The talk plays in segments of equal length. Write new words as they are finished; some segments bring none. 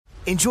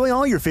Enjoy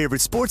all your favorite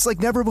sports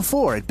like never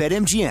before at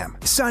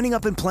BetMGM. Signing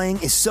up and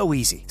playing is so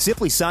easy.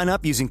 Simply sign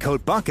up using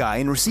code Buckeye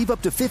and receive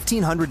up to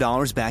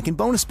 $1,500 back in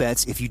bonus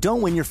bets if you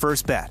don't win your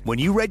first bet. When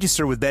you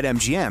register with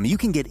BetMGM, you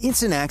can get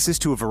instant access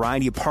to a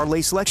variety of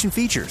parlay selection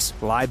features,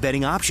 live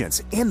betting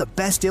options, and the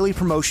best daily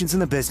promotions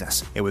in the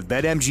business. And with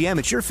BetMGM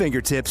at your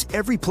fingertips,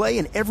 every play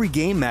and every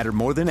game matter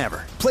more than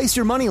ever. Place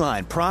your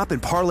moneyline, prop,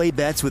 and parlay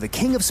bets with the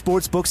king of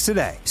sportsbooks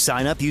today.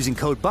 Sign up using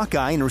code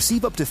Buckeye and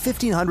receive up to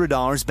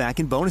 $1,500 back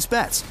in bonus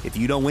bets if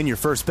you don't win your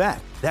first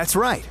bet. That's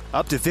right,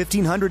 up to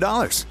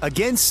 $1,500.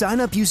 Again, sign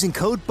up using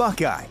code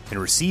Buckeye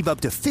and receive up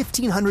to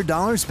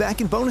 $1,500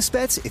 back in bonus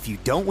bets if you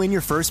don't win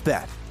your first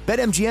bet.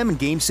 BetMGM and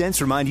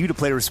GameSense remind you to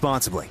play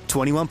responsibly.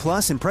 21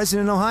 plus and present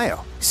in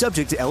Ohio.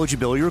 Subject to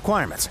eligibility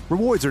requirements.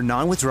 Rewards are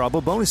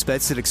non-withdrawable bonus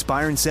bets that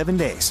expire in 7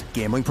 days.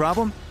 Gambling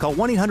problem? Call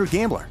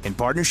 1-800-GAMBLER in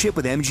partnership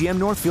with MGM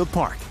Northfield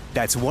Park.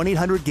 That's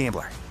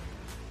 1-800-GAMBLER.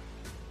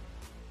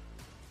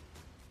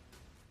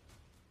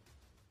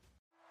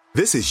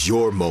 This is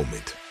your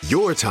moment,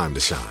 your time to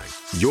shine,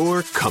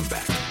 your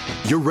comeback.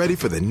 You're ready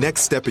for the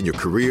next step in your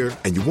career,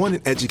 and you want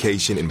an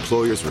education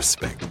employers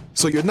respect.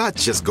 So you're not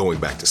just going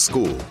back to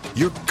school,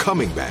 you're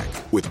coming back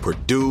with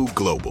Purdue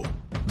Global.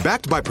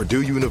 Backed by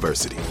Purdue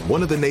University,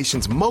 one of the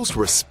nation's most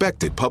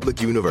respected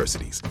public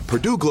universities,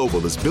 Purdue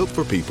Global is built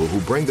for people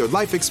who bring their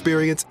life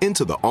experience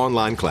into the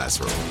online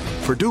classroom.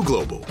 Purdue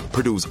Global,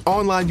 Purdue's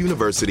online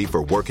university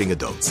for working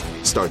adults.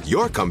 Start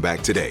your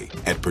comeback today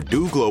at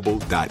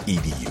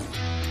purdueglobal.edu.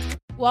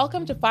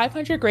 Welcome to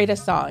 500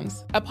 Greatest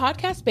Songs, a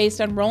podcast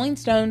based on Rolling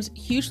Stone's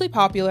hugely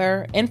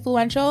popular,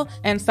 influential,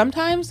 and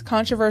sometimes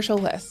controversial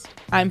list.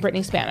 I'm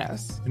Brittany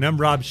Spanos. And I'm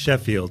Rob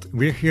Sheffield.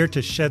 We're here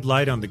to shed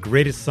light on the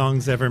greatest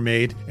songs ever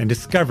made and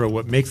discover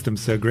what makes them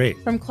so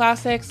great. From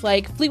classics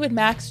like Fleetwood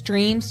Mac's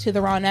Dreams to the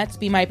Ronettes'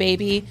 Be My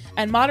Baby,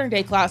 and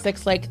modern-day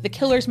classics like The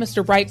Killer's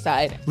Mr.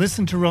 Brightside.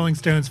 Listen to Rolling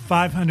Stone's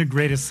 500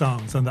 Greatest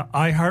Songs on the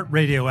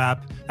iHeartRadio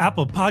app,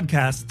 Apple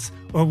Podcasts,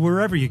 or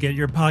wherever you get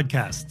your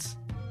podcasts.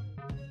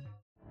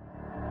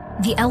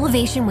 The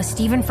Elevation with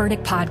Stephen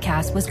Furtick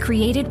podcast was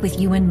created with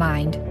you in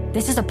mind.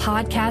 This is a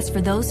podcast for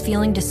those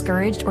feeling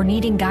discouraged or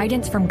needing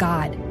guidance from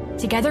God.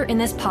 Together in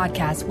this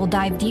podcast, we'll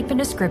dive deep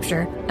into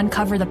Scripture,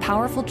 uncover the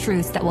powerful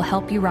truths that will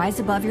help you rise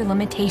above your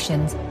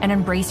limitations and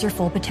embrace your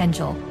full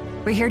potential.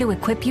 We're here to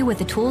equip you with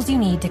the tools you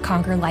need to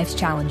conquer life's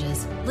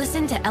challenges.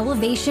 Listen to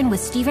Elevation with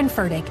Stephen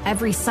Furtick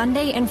every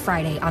Sunday and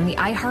Friday on the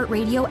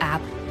iHeartRadio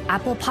app,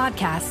 Apple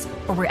Podcasts,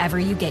 or wherever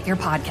you get your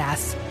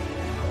podcasts.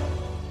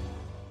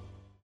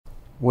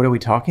 What are we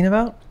talking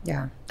about?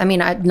 Yeah. I mean,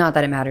 not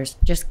that it matters.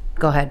 Just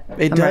go ahead.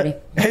 I'm ready.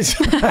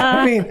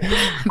 I mean,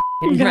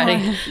 I'm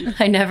ready.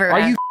 I never...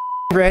 Are you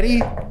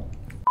ready? I'm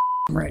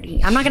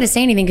ready. I'm not going to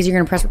say anything because you're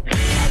going to press...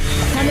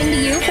 Coming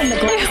to you from the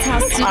Glass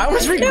House Studios. I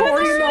was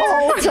recording the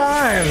whole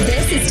time.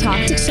 This is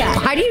Talk to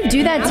Chuck. Why do you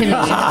do that to me?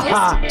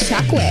 Just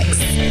Chuck Wicks.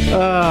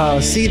 Oh,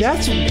 see,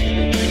 that's...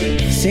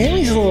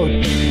 Sammy's a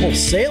little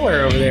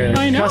sailor over there.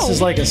 I know.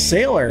 Cusses like a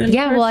sailor.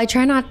 Yeah, well, I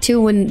try not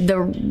to when the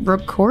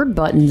record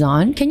button's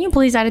on. Can you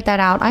please edit that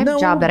out? I have a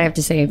job that I have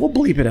to save. We'll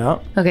bleep it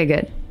out. Okay,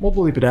 good. We'll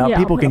bleep it out. Yeah,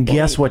 People can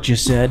guess what you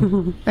said.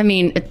 I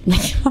mean,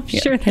 I'm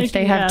sure if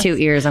they have two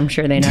ears, I'm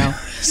sure they know.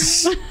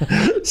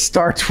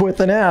 Starts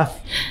with an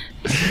F.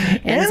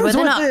 Ends with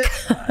an uck.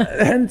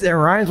 And it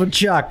rhymes with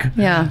Chuck.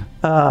 Yeah.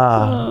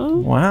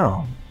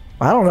 Wow.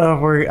 I don't know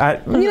if we're...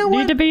 you know what?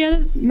 Need to be in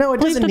it? No, it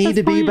doesn't need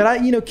to be,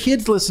 but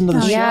kids listen to the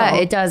show. Yeah,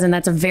 it does, and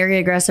that's a very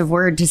aggressive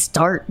word to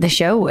start the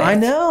show with. I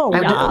know.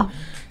 Yeah.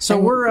 So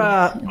we're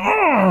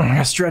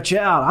stretch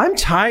out. I'm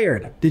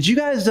tired. Did you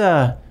guys...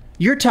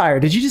 You're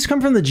tired. Did you just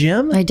come from the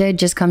gym? I did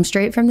just come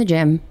straight from the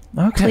gym.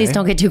 Okay. Please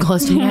don't get too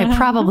close to me. I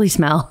probably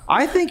smell.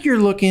 I think you're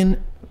looking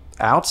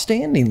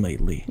outstanding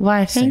lately.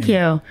 Why? Thank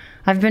you.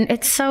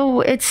 It's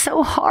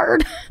so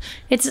hard.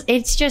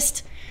 It's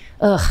just...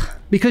 Ugh.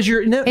 Because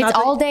it's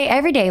all day,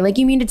 every day. Like,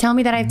 you mean to tell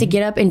me that I have to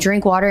get up and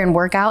drink water and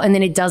work out, and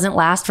then it doesn't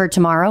last for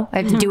tomorrow?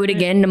 I have to do it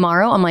again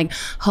tomorrow? I'm like,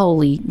 I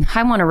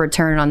want a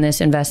return on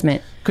this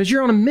investment. Because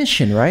you're on a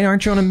mission, right?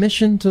 Aren't you on a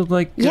mission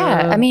to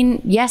Yeah, I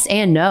mean, yes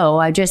and no.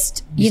 I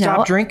just, you know.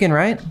 Stop drinking,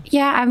 right?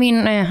 Yeah, I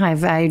mean,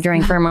 I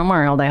drank for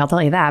Memorial Day, I'll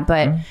tell you that.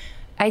 But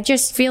I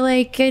just feel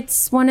like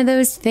it's one of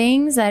those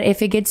things that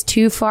if it gets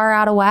too far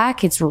out of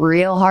whack, it's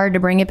real hard to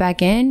bring it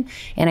back in.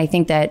 And I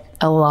think that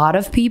a lot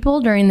of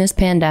people during this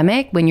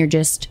pandemic, when you're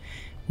just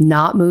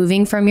not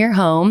moving from your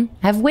home,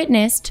 have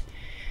witnessed,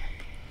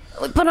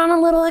 put on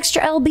a little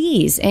extra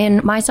LBs,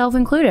 and myself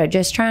included,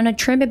 just trying to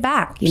trim it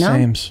back, you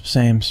know?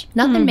 Sames.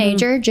 Nothing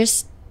major,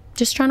 just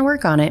trying to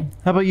work on it.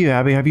 How about you,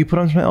 Abby? Have you put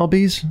on some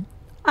LBs?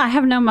 I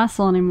have no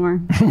muscle anymore.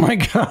 Oh my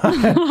God.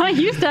 I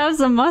used to have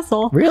some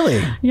muscle.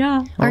 Really?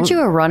 Yeah. Aren't you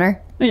a runner?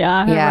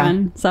 Yeah, I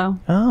run, so.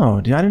 Oh,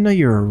 I didn't know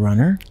you were a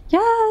runner.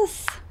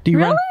 Yes. Do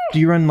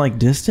you run like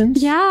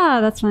distance? Yeah,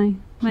 that's my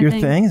your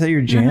thing? Is that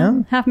your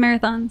jam? Half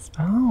marathons.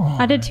 Oh.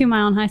 I did 2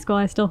 mile in high school.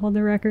 I still hold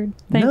the record.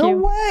 Thank you. No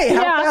way.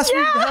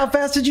 How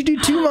fast did you do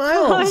 2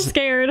 miles? I'm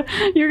scared.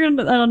 You're going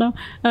to, I don't know,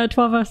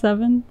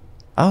 12:07.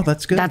 Oh,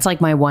 that's good. That's like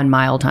my 1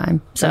 mile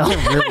time. So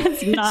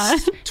it's not.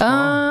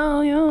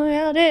 Oh, yeah.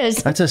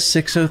 is. That's a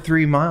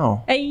 6:03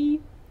 mile. Hey,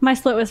 my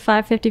split was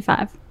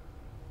 5:55.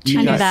 I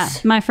knew Yes.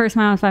 that. My first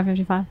mile was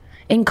 5:55.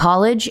 In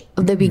college,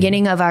 the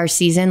beginning of our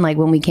season, like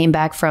when we came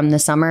back from the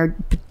summer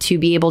to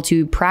be able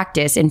to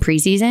practice in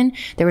preseason,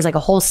 there was like a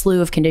whole slew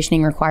of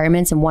conditioning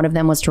requirements. And one of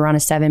them was to run a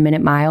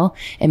 7-minute mile.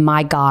 And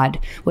my God,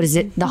 what is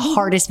it? The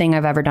hardest thing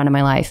I've ever done in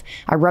my life.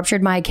 I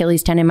ruptured my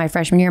Achilles tendon my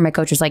freshman year. My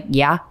coach was like,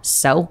 yeah,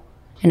 so?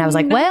 And I was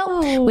like,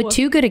 well, with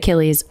 2 good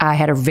Achilles, I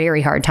had a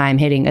very hard time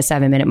hitting a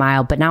 7-minute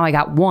mile. But now I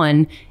got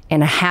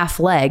 1.5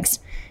 legs.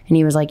 And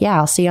he was like, yeah,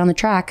 I'll see you on the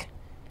track.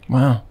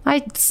 Wow.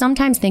 I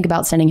sometimes think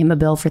about sending him a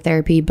bill for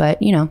therapy, but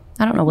I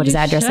don't know what his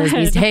address is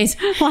these days.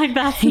 Like,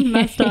 that's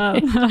messed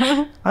up.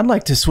 I'd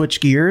like to switch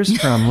gears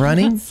from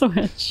running.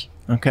 Switch.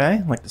 Okay,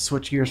 I'd like to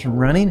switch gears from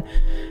running.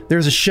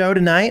 There's a show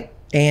tonight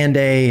and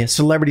a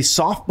celebrity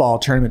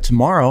softball tournament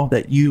tomorrow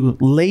that you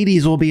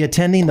ladies will be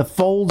attending. The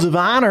Folds of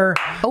Honor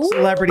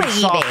celebrity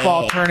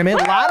softball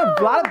tournament. A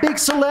lot of big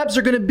celebs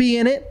are going to be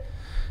in it.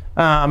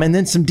 And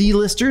then some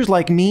D-listers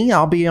like me,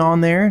 I'll be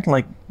on there,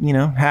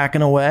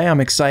 hacking away. I'm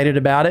excited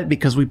about it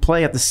because we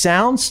play at the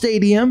Sound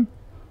Stadium.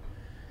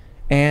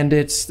 And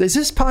is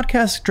this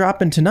podcast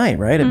dropping tonight,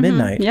 right? At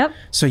midnight. Yep.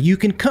 So you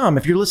can come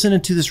if you're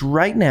listening to this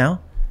right now,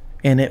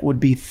 and it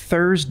would be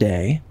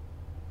Thursday.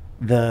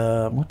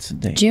 What's the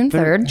date? June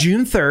 3rd.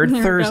 June 3rd. There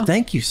we Thursday. go.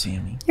 Thank you,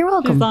 Sammy. You're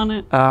welcome. She's on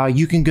it.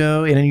 You can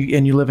go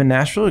and you live in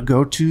Nashville.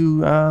 Go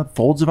to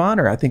Folds of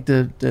Honor. I think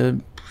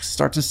the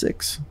starts at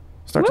 6.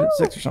 Starts at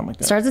 6 or something like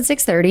that. Starts at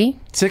 6:30.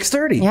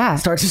 6:30. Yeah.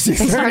 Starts at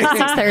 6:30. Starts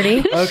at 6:30.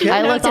 Okay.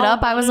 I looked it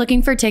up. I was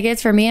looking for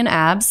tickets for me and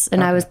Abs,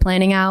 and I was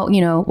planning out,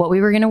 what we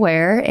were going to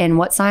wear and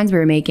what signs we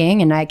were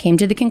making. And I came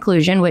to the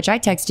conclusion, which I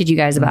texted you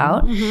guys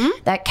about,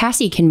 that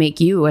Cassie can make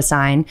you a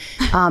sign.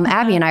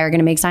 Abby and I are going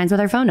to make signs with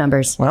our phone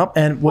numbers. Well,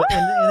 and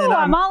then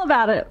I'm all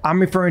about it.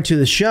 I'm referring to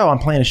the show. I'm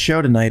playing a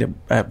show tonight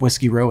at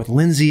Whiskey Row with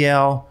Lindsay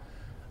L.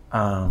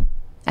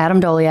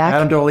 Adam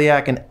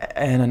Doliak.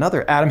 and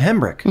another Adam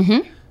Hembrick.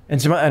 Mm-hmm.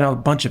 And a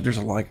bunch of, there's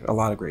a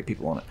lot of great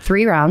people on it.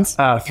 3 rounds.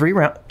 3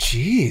 rounds.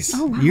 Jeez.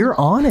 Oh, wow. You're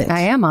on it. I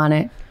am on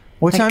it.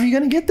 What time are you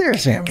going to get there,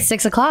 Sammy?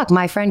 6 o'clock.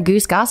 My friend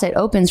Goose Gossett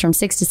opens from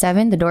 6 to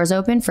 7. The doors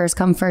open. First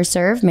come, first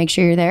serve. Make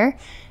sure you're there.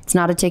 It's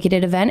not a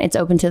ticketed event. It's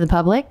open to the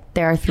public.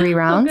 There are 3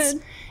 rounds.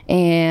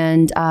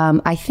 And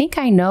I think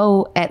I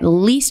know at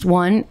least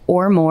 1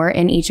 or more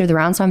in each of the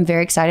rounds. So I'm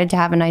very excited to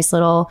have a nice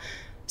little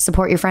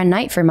support your friend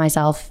night for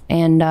myself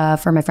and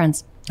for my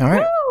friends. All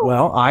right. Woo!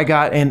 Well,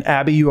 and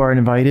Abby, you are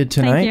invited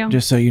tonight,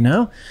 just so you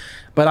know.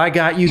 But I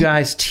got you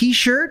guys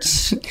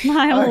T-shirts.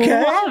 I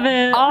love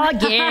it.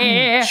 Oh,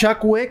 yeah.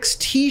 Chuck Wicks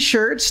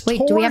T-shirts.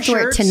 Wait, do we have to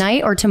wear it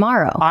tonight or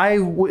tomorrow?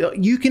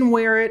 You can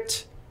wear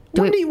it.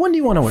 When do you want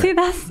to wear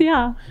it? See,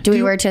 Do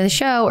we wear it to the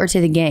show or to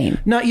the game?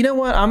 No, you know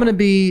what? I'm gonna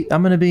be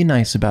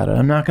nice about it.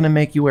 I'm not gonna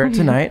make you wear it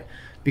tonight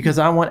because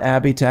I want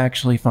Abby to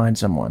actually find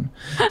someone.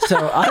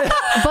 So,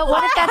 but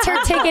what if that's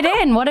her ticket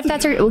in? What if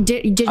that's her?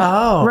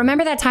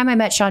 Remember that time I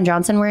met Sean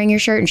Johnson wearing your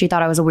shirt and she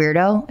thought I was a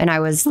weirdo and I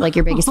was like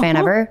your biggest fan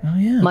ever? Oh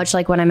yeah. Much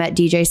like when I met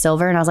DJ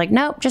Silver and I was like,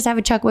 nope, just have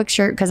a Chuck Wicks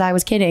shirt because I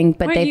was kidding,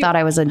 but they thought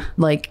I was You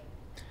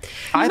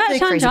met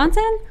Sean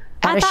Johnson?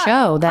 At a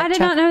show. I did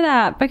not know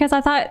that because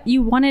I thought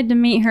you wanted to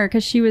meet her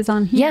because she was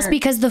on here. Yes,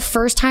 because the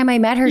first time I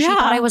met her, she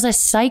thought I was a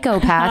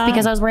psychopath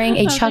because I was wearing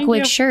a Chuck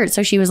Wicks shirt.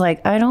 So she was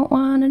like, I don't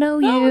want to know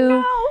you.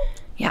 No.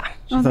 Yeah.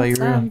 She thought you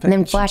were and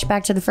then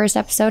flashback to the first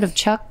episode of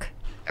Chuck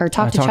or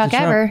Talk to Chuck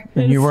ever.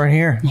 And you weren't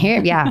here.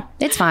 Yeah,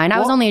 it's fine. I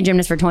was only a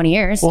gymnast for 20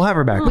 years. We'll have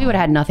her back. We would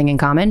have had nothing in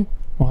common.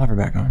 We'll have her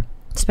back on.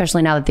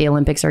 Especially now that the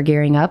Olympics are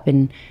gearing up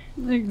and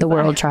the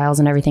world trials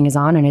and everything is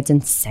on and it's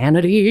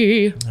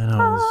insanity. I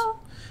know.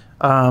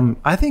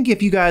 I think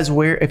if you guys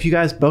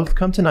both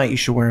come tonight, you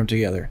should wear them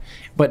together,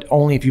 but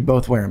only if you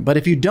both wear them. But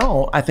if you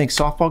don't, I think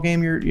softball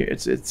game,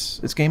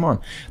 it's game on.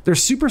 They're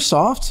super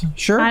soft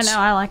shirts. I know,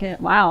 I like it.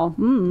 Wow.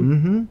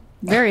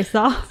 Very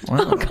soft. Wow.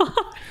 Oh God.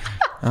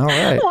 All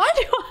right. Why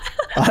do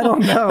I don't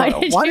know.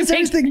 Why does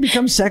everything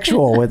become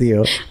sexual with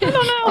you?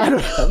 I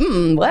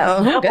don't know.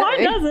 Well, okay. Why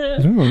does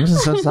it? Ooh, this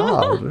is so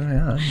soft.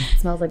 Yeah. It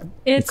smells like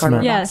It's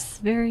cardboard yes,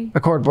 very.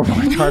 A cardboard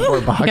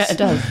box. Yeah, it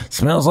does.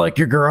 Smells like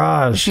your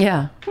garage.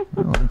 Yeah.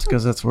 Well, it's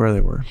because that's where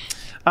they were.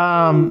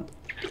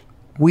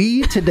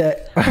 We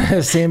today,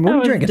 Sam, what are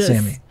you drinking,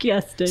 Sammy?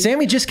 Disgusting.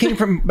 Sammy just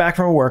came back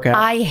from a workout.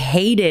 I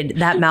hated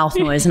that mouth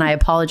noise and I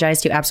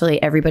apologize to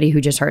absolutely everybody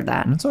who just heard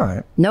that. That's all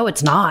right. No,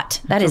 it's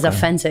not. That is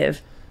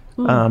offensive.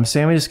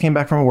 Sammy just came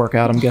back from a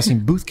workout. I'm guessing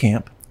boot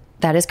camp.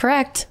 That is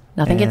correct.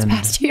 Nothing gets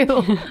past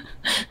you.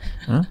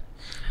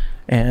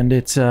 And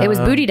it's It was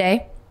booty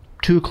day.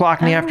 2:00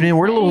 in the afternoon.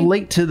 We're a little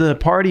late to the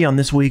party on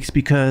this week's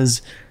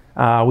because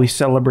we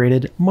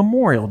celebrated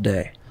Memorial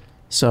Day.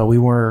 So we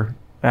were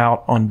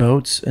out on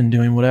boats and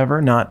doing whatever,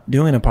 not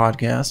doing a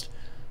podcast.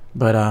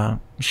 But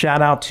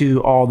shout out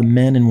to all the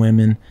men and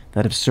women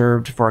that have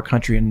served for our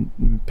country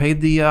and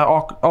paid the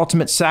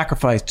ultimate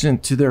sacrifice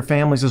to their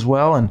families as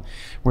well. And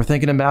we're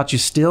thinking about you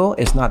still.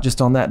 It's not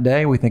just on that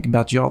day. We think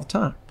about you all the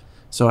time.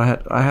 So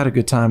I had a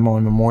good time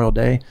on Memorial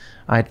Day.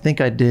 I think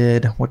I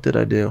did. What did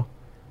I do?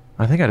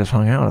 I think I just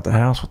hung out at the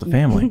house with the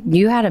family.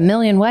 You had a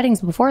million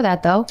weddings before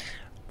that, though.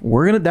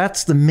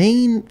 That's the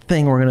main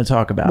thing we're gonna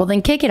talk about. Well,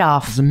 then kick it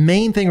off. It's the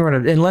main thing we're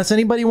gonna, unless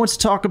anybody wants to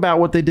talk about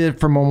what they did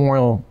for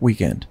Memorial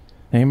Weekend.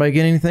 Anybody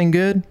get anything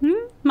good?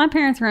 My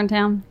parents were in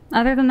town.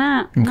 Other than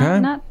that,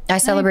 Okay. I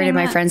celebrated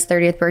my friend's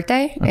 30th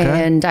birthday,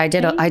 Okay. and I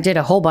did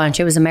a whole bunch.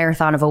 It was a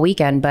marathon of a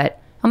weekend, but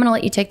I'm going to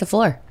let you take the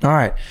floor. All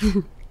right.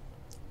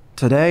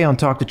 Today on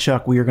Talk to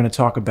Chuck, we are going to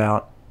talk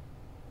about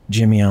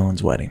Jimmy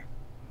Allen's wedding.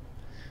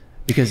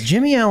 Because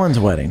Jimmy Allen's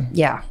wedding.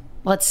 Yeah.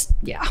 All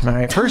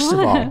right. First of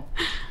all,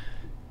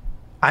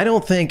 I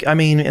don't think,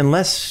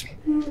 unless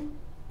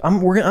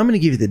I'm going to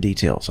give you the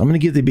details. I'm going to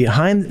give the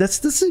behind.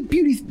 This is a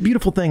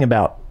beautiful thing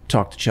about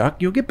Talk to Chuck.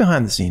 You'll get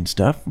behind the scenes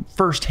stuff,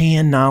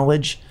 firsthand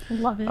knowledge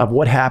of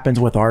what happens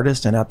with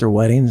artists and at their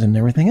weddings and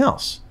everything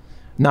else.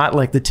 Not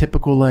like the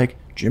typical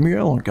Jimmy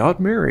Allen got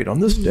married on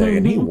this day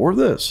and he wore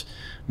this.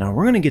 No,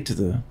 we're gonna get to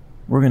the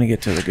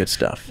good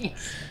stuff.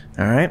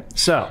 All right.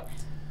 So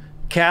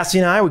Cassie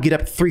and I would get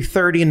up at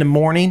 3:30 in the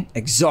morning,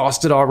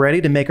 exhausted already,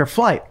 to make our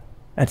flight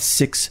at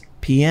 6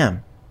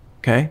 p.m.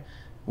 Okay.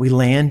 We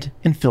land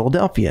in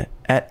Philadelphia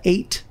at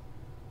 8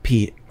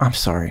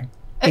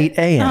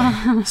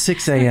 a.m.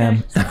 6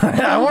 a.m.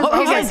 What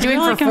are you guys doing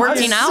for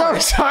 14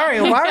 hours? So sorry.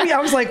 I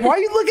was like, why are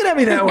you looking at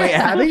me that way,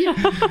 Abby?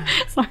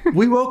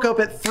 We woke up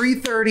at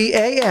 3:30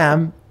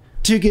 a.m.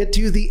 to get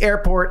to the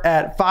airport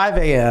at 5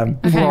 a.m.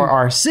 for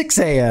our 6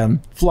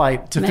 a.m.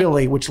 flight to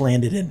Philly, which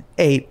landed at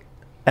 8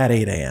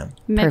 a.m.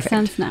 Makes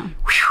sense now.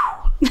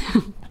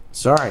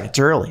 Sorry, it's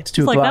early. It's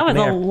 2 o'clock. That was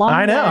a long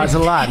I know, day. it's a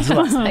lot. It's a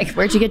lot.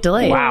 Where'd you get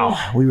delayed? Wow,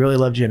 we really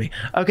love Jimmy.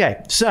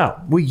 Okay, so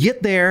we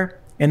get there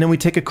and then we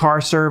take a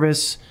car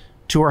service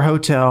to our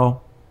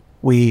hotel.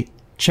 We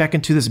check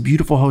into this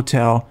beautiful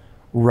hotel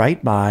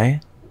right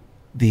by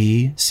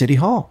the City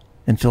Hall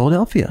in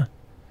Philadelphia.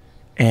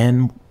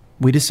 And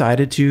we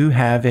decided to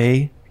have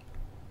a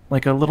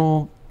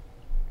little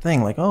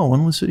thing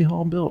when was City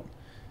Hall built?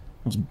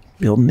 It was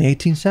built in the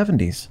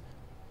 1870s.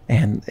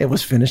 And it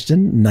was finished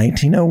in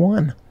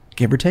 1901,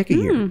 give or take a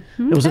year.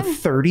 It was a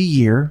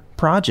 30-year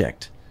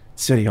project,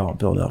 City Hall in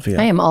Philadelphia.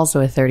 I am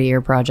also a 30-year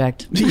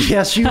project.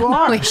 Yes, you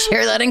are. We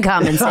share that in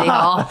common, City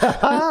Hall.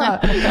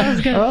 That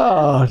was good.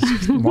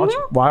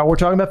 While we're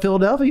talking about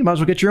Philadelphia, you might as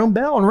well get your own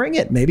bell and ring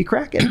it. Maybe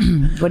crack it.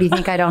 What do you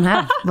think I don't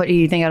have? What do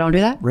you think I don't do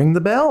that? Ring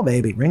the bell,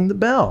 baby. Ring the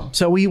bell.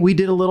 So we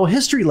did a little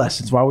history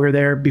lessons while we were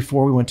there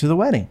before we went to the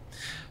wedding.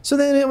 So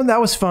then that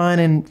was fun.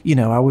 And,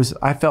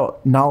 I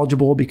felt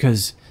knowledgeable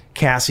because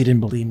Cassie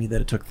didn't believe me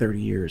that it took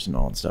 30 years and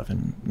all that stuff.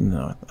 And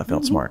I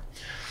felt smart.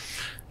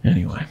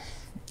 Anyway.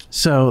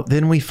 So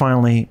then we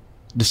finally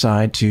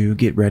decide to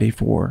get ready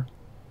for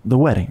the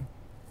wedding.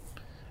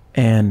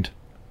 And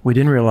we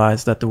didn't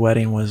realize that the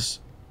wedding was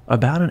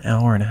about an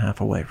hour and a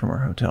half away from our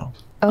hotel.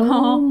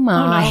 Oh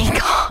my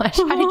gosh.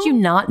 How did you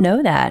not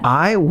know that?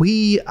 I'm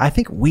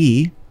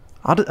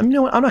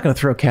not going to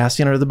throw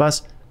Cassie under the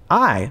bus.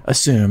 I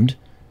assumed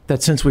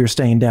that since we were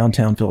staying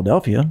downtown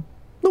Philadelphia,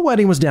 the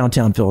wedding was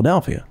downtown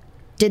Philadelphia.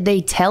 Did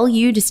they tell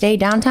you to stay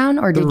downtown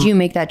or did you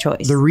make that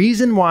choice? The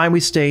reason why we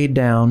stayed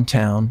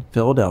downtown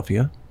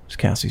Philadelphia, was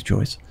Cassie's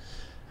choice,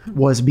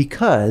 was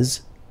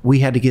because we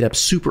had to get up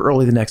super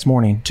early the next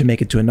morning to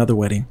make it to another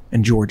wedding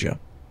in Georgia.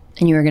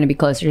 And you were going to be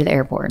closer to the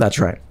airport. That's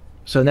right.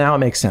 So now it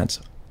makes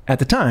sense. At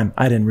the time,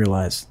 I didn't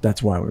realize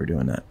that's why we were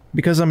doing that.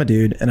 Because I'm a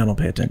dude and I don't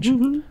pay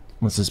attention.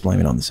 Let's just blame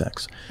it on the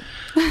sex.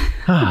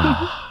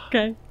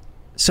 Okay.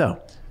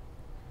 So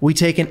we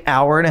take an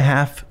hour and a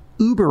half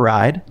Uber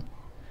ride.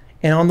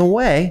 And on the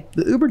way,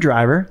 the Uber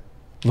driver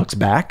looks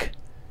back,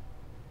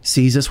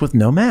 sees us with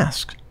no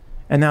mask.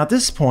 And now at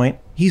this point,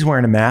 he's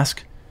wearing a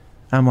mask.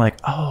 I'm like,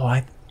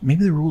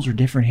 maybe the rules are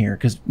different here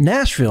because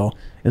Nashville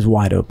is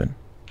wide open.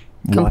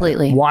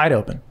 Completely. Wide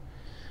open.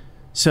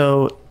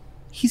 So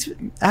he's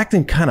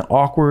acting kind of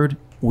awkward,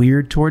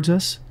 weird towards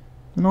us.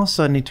 And all of a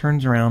sudden he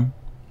turns around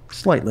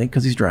slightly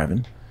because he's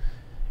driving.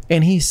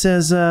 And he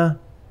says,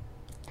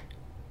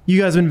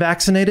 you guys been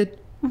vaccinated?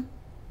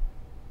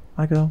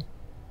 I go,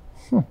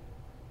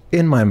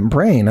 in my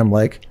brain, I'm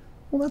like,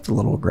 well, that's a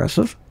little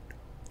aggressive.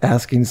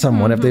 Asking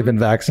someone if they've been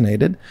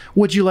vaccinated.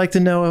 Would you like to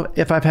know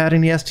if I've had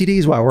any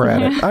STDs while we're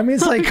at it? I mean,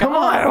 it's like, come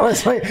on.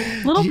 It's like,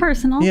 a little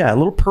personal. Yeah, a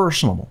little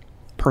personal.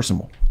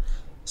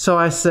 So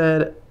I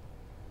said,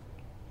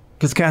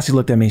 because Cassie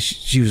looked at me,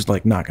 she was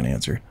like, not going to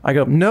answer. I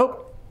go,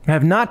 nope, I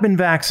have not been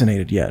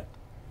vaccinated yet.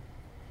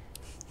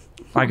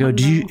 I go,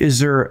 is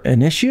there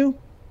an issue?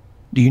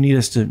 Do you need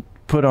us to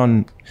put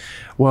on,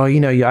 well,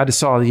 I just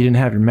saw that you didn't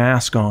have your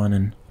mask on,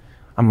 and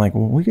I'm like,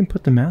 well, we can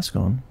put the mask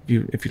on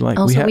if you like.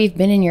 Also, we've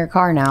been in your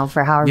car now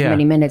for however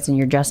many minutes and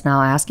you're just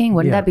now asking.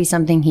 Wouldn't that be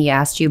something he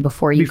asked you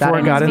before you got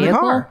in his vehicle? The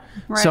car.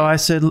 Right. So I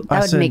said,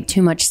 that would make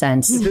too much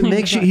sense.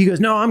 He goes,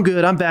 no, I'm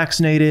good. I'm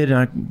vaccinated.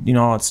 And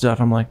all that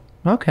stuff. I'm like,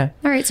 okay.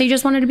 All right. So you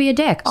just wanted to be a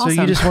dick. Awesome.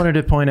 So you just wanted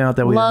to point out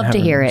that we love didn't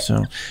have to hear it.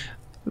 So,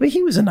 but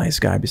he was a nice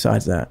guy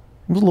besides that.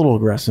 It was a little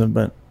aggressive,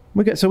 but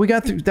we got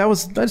through. I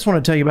just want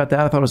to tell you about that.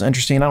 I thought it was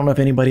interesting. I don't know if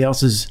anybody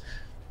else is,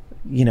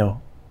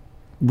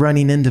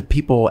 running into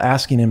people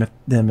asking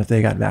them if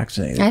they got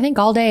vaccinated? I think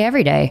all day,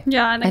 every day.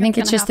 Yeah, I think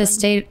it's just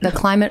the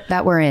climate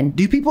that we're in.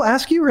 Do people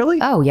ask you really?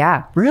 Oh,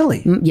 yeah.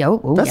 Really? That's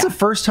yeah. the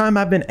first time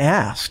I've been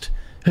asked.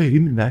 Hey,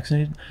 you been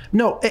vaccinated?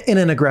 No, in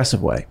an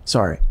aggressive way.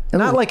 Sorry.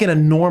 Not like in a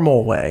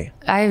normal way.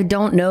 I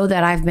don't know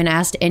that I've been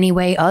asked any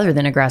way other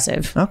than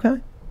aggressive.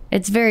 Okay.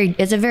 It's a very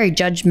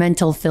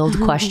judgmental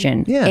filled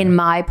question in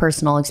my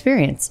personal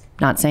experience.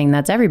 Not saying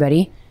that's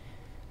everybody.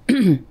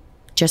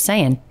 Just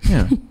saying.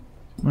 Yeah.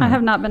 I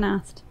have not been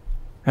asked.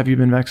 Have you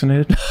been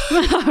vaccinated?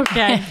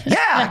 Okay. Yeah,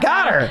 I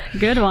got her.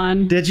 Good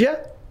one. Did you?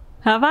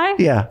 Have I?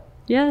 Yeah.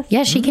 Yes.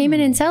 Yeah, she came in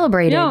and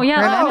celebrated. Oh,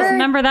 yeah.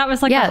 Remember? That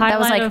was like the highlight that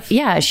was like, of...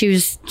 yeah,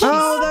 she's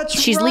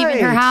leaving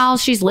her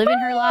house. She's living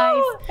her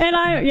life.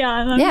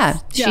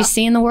 And she's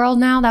seeing the world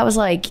now. That was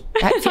like,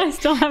 I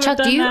still haven't Chuck,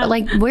 done that.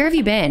 like, where have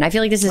you been? I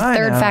feel like this is the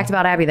third fact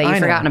about Abby that you've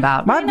forgotten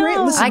about.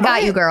 I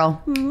got you,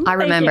 girl. I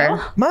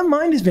remember. My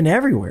mind has been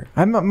everywhere.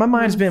 My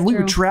mind's been, we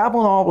were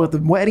traveling all with the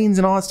weddings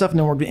and all that stuff.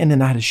 And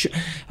then I had to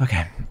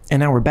okay. And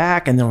now we're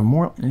back and then we're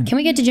more. Can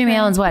we get to Jimmy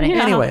Allen's wedding?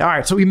 Anyway, all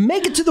right. So we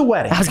make it to the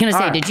wedding. I was going to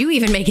say, did you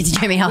even make it to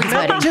Jimmy Allen's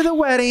wedding? To the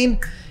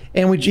wedding,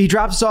 and he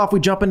drops us off. We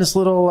jump in this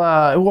little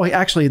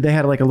actually they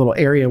had like a little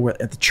area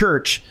at the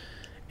church,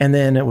 and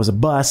then it was a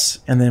bus,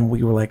 and then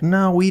we were like,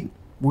 no,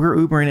 we're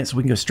Ubering it so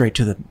we can go straight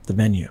to the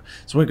venue.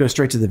 So we go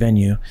straight to the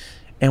venue,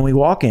 and we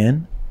walk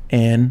in,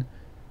 and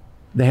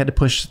they had to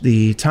push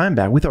the time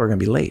back. We thought we were gonna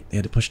be late. They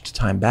had to push the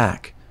time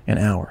back an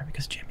hour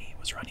because Jimmy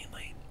was running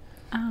late.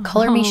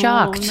 Color me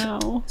shocked.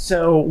 No.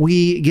 So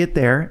we get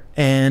there,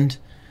 and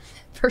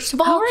first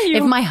of all,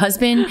 if my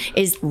husband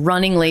is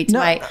running late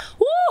to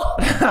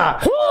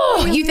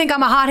you think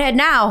I'm a hothead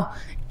now?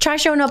 Try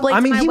showing up late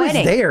to my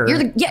wedding. There. You're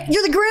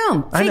the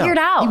groom. Figure it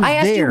out. I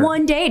asked you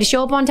one day to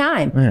show up on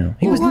time. Yeah.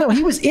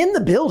 He was in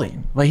the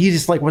building. Like he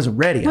just like wasn't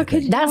ready. I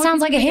think. That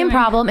sounds like a him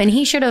problem, and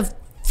he should have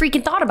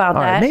freaking thought about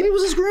that. Right. Maybe it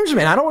was his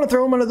groomsman. I don't want to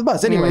throw him under the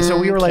bus. Anyway, so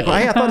we were like,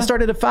 I thought it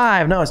started at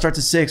 5. No, it starts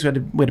at 6. We had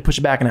to push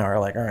it back an hour.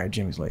 Like, all right,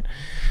 Jimmy's late.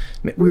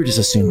 We were just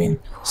assuming.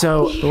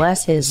 So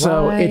bless his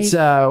life.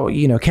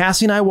 It's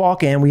Cassie and I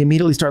walk in. We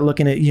immediately start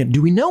looking at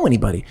do we know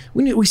anybody?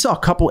 We saw a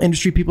couple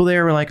industry people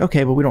there. We're like,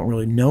 okay, but we don't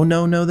really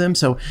know them.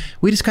 So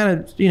we just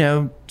kind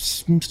of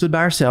stood by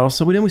ourselves.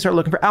 So then we start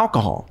looking for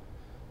alcohol.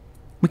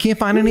 We can't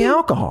find any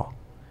alcohol.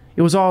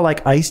 It was all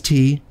like iced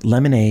tea,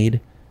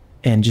 lemonade,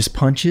 and just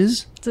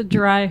punches. It's a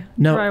dry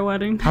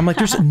wedding. I'm like,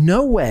 there's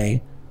no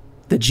way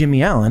that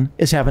Jimmy Allen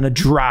is having a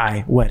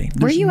dry wedding.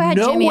 Were you at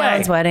Jimmy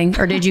Allen's wedding,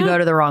 or did you go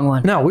to the wrong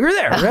one? No, we were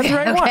there. We were at the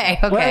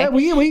right one. Okay.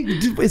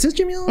 Is this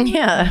Jimmy Allen?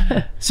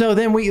 Yeah. So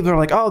then we were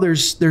like, oh,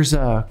 there's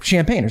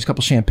champagne. There's a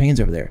couple champagnes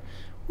over there.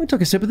 We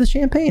took a sip of the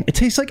champagne. It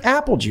tastes like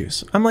apple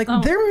juice. I'm like,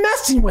 they're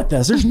messing with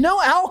us. There's no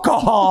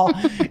alcohol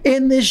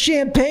in this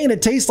champagne.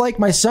 It tastes like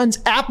my son's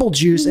apple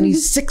juice, and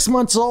he's 6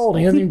 months old. And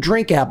he doesn't even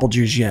drink apple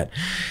juice yet.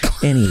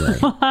 Anyway,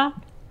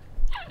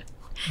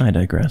 I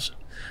digress.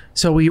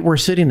 So we're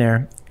sitting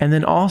there, and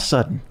then all of a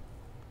sudden,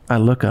 I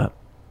look up,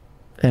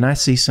 and I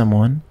see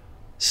someone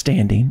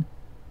standing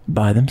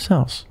by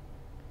themselves,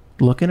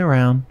 looking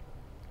around,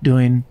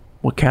 doing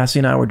what Cassie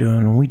and I were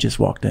doing when we just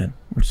walked in.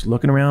 We're just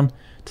looking around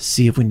to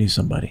see if we knew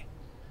somebody.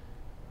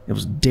 It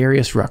was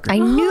Darius Rucker. I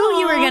knew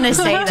you were going to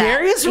say that.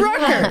 Darius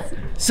Rucker. Yeah.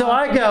 So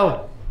I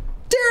go,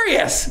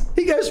 Darius.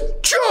 He goes,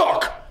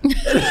 Chuck.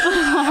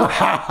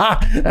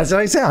 That's how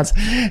he sounds.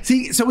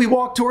 See, so we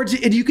walked towards you,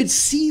 and you could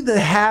see the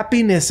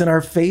happiness in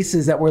our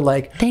faces that we're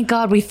like, thank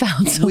God we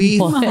found someone. We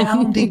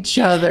found each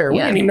other. Yeah. We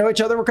didn't even know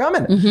each other were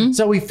coming. Mm-hmm.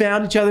 So we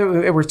found each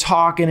other, and we're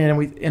talking,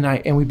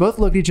 and we both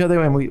look at each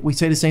other, and we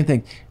say the same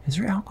thing. Is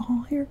there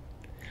alcohol here?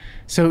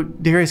 So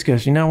Darius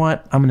goes, you know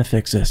what? I'm going to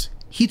fix this.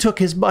 He took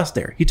his bus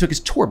there. He took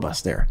his tour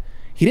bus there.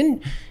 He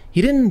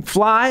didn't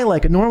fly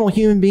like a normal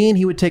human being.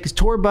 He would take his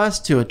tour bus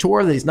to a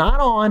tour that he's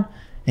not on, and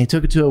he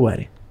took it to a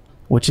wedding,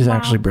 which is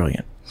actually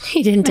brilliant.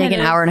 He didn't take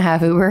an hour and a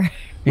half Uber.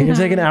 He didn't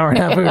take an hour and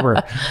a half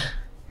Uber.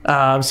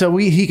 So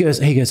he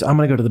goes, I'm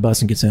going to go to the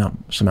bus and get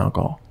some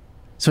alcohol.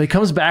 So he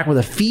comes back with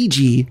a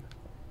Fiji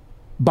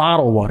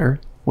bottled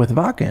water with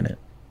vodka in it.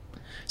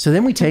 So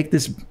then we take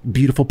this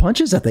beautiful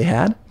punches that they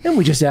had, and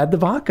we just add the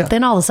vodka.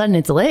 Then all of a sudden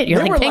it's lit. You're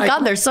like, thank God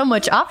there's so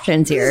much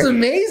options here. This is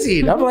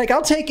amazing. I'm like,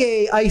 I'll take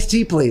a iced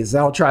tea, please.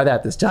 I'll try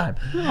that this time.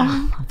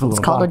 It's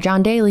called a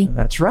John Daly.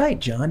 That's right,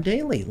 John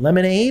Daly.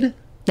 Lemonade.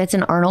 That's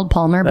an Arnold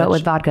Palmer, but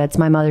with vodka. It's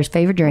my mother's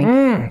favorite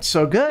drink.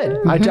 So good.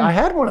 Mm-hmm. I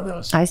had one of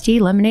those. Iced tea,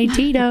 lemonade,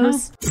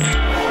 Tito's.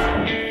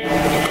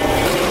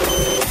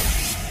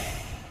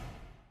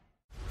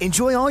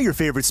 Enjoy all your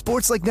favorite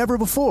sports like never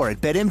before at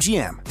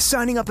BetMGM.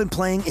 Signing up and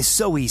playing is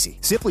so easy.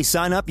 Simply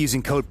sign up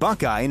using code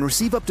Buckeye and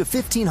receive up to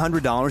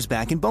 $1,500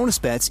 back in bonus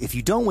bets if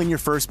you don't win your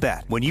first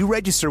bet. When you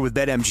register with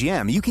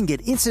BetMGM, you can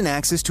get instant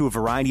access to a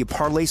variety of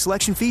parlay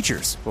selection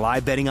features,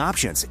 live betting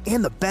options,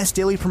 and the best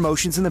daily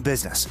promotions in the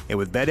business. And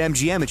with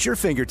BetMGM at your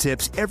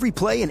fingertips, every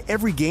play and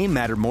every game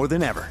matter more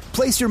than ever.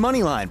 Place your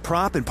moneyline,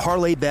 prop, and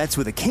parlay bets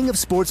with the king of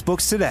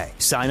sportsbooks today.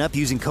 Sign up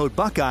using code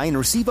Buckeye and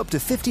receive up to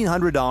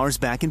 $1,500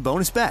 back in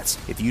bonus bets.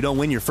 If if you don't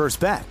win your first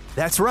bet.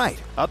 That's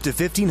right, up to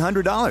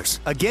 $1,500.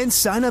 Again,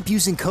 sign up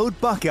using code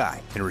Buckeye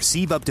and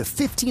receive up to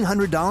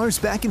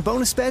 $1,500 back in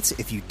bonus bets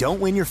if you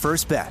don't win your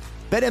first bet.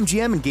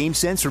 BetMGM and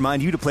GameSense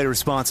remind you to play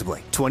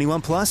responsibly.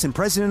 21 plus and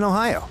present in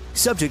Ohio.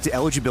 Subject to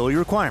eligibility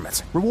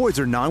requirements.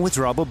 Rewards are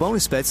non-withdrawable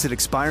bonus bets that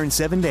expire in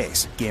 7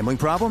 days. Gambling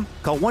problem?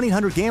 Call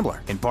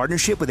 1-800-GAMBLER in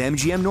partnership with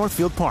MGM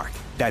Northfield Park.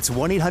 That's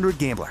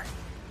 1-800-GAMBLER.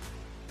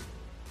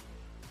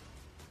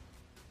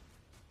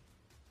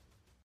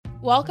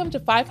 Welcome to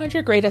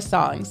 500 Greatest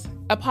Songs,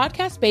 a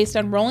podcast based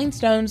on Rolling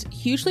Stone's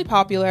hugely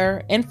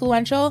popular,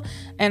 influential,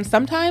 and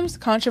sometimes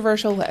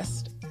controversial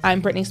list. I'm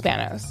Brittany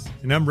Spanos.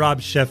 And I'm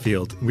Rob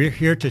Sheffield. We're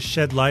here to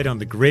shed light on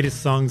the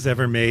greatest songs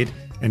ever made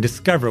and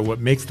discover what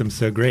makes them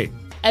so great.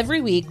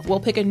 Every week, we'll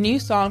pick a new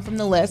song from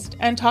the list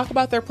and talk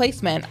about their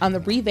placement on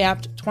the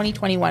revamped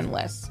 2021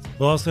 list.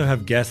 We'll also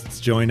have guests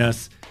join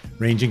us,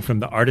 ranging from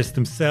the artists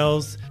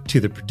themselves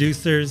to the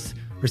producers,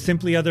 or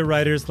simply other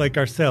writers like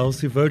ourselves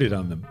who voted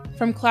on them.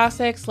 From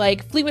classics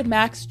like Fleetwood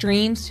Mac's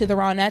Dreams to the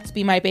Ronettes'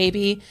 Be My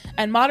Baby,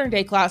 and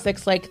modern-day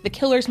classics like The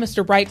Killer's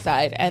Mr.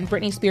 Brightside and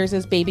Britney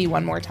Spears' Baby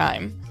One More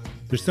Time.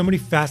 There's so many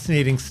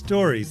fascinating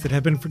stories that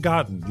have been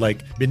forgotten,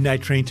 like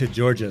Midnight Train to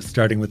Georgia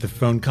starting with a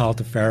phone call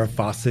to Farrah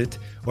Fawcett,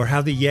 or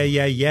how the Yeah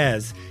Yeah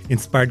Yeahs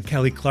inspired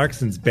Kelly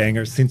Clarkson's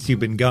banger Since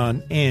You've Been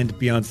Gone and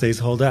Beyoncé's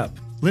Hold Up.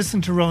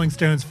 Listen to Rolling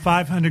Stone's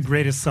 500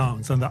 Greatest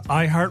Songs on the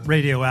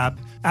iHeartRadio app,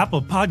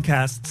 Apple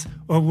Podcasts,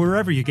 or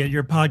wherever you get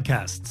your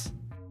podcasts.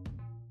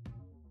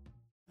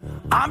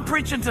 I'm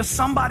preaching to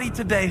somebody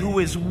today who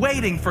is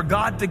waiting for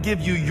God to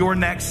give you your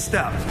next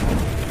step.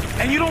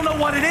 And you don't know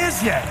what it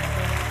is yet.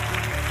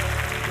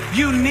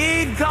 You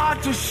need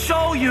God to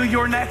show you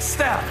your next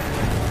step.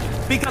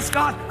 Because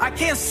God, I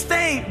can't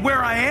stay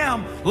where I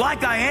am,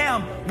 like I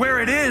am, where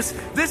it is.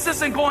 This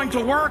isn't going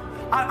to work.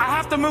 I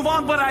have to move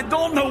on, but I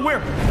don't know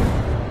where.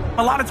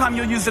 A lot of time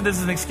you'll use it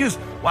as an excuse.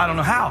 Well, I don't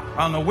know how.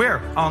 I don't know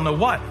where. I don't know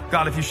what.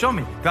 God, if you show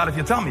me. God, if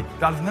you tell me.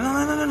 God, if...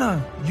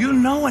 No. You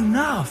know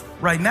enough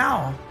right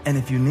now. And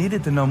if you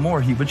needed to know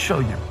more, he would show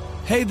you.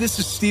 Hey, this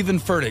is Stephen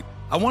Furtick.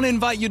 I want to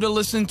invite you to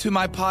listen to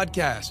my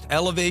podcast,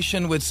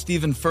 Elevation with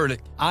Stephen Furtick.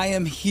 I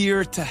am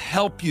here to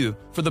help you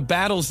for the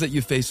battles that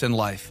you face in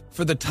life,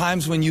 for the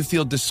times when you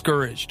feel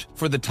discouraged,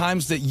 for the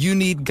times that you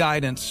need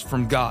guidance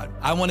from God.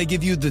 I want to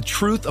give you the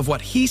truth of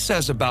what he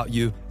says about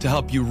you to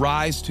help you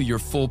rise to your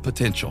full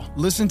potential.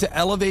 Listen to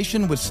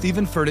Elevation with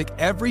Stephen Furtick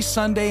every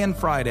Sunday and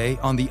Friday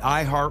on the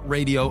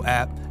iHeartRadio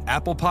app,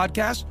 Apple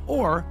Podcasts,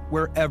 or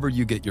wherever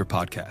you get your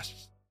podcasts.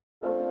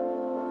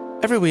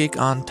 Every week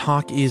on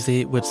Talk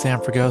Easy with Sam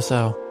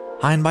Fragoso,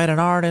 I invite an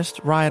artist,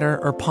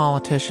 writer, or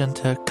politician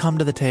to come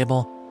to the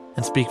table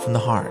and speak from the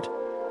heart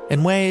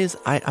in ways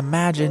I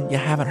imagine you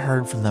haven't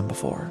heard from them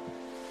before.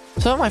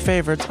 Some of my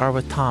favorites are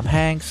with Tom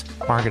Hanks,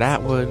 Margaret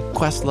Atwood,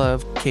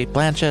 Questlove, Cate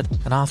Blanchett,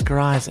 and Oscar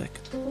Isaac.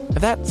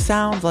 If that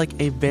sounds like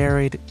a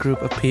varied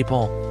group of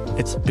people,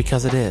 it's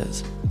because it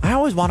is. I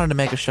always wanted to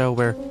make a show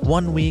where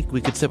one week we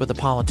could sit with a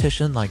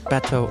politician like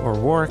Beto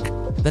O'Rourke,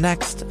 the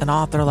next an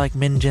author like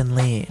Min Jin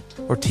Lee,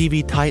 or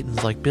TV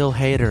titans like Bill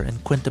Hader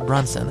and Quinta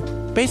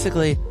Brunson.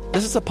 Basically,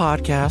 this is a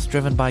podcast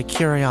driven by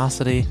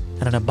curiosity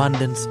and an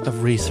abundance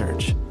of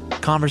research.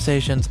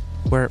 Conversations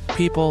where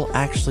people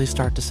actually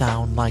start to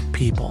sound like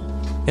people.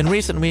 In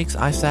recent weeks,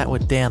 I sat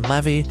with Dan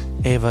Levy,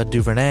 Ava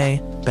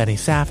DuVernay, Benny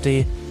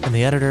Safdie, and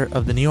the editor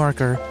of The New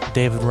Yorker,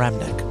 David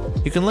Remnick.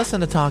 You can listen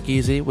to Talk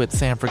Easy with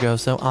Sam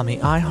Fragoso on the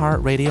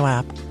iHeartRadio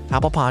app,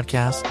 Apple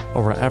Podcasts,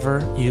 or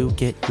wherever you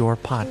get your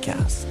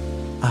podcasts.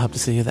 I hope to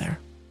see you there.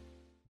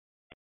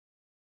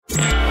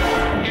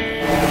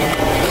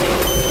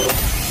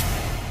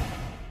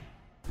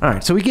 All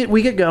right, so we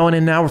get going,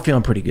 and now we're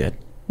feeling pretty good.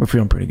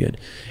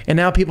 And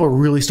now people are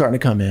really starting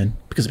to come in,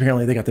 because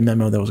apparently they got the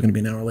memo that was going to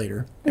be an hour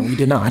later, and we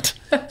did not.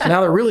 So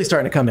now they're really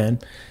starting to come in.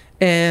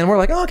 And we're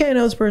like, oh, okay, I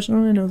know this person.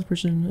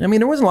 I mean,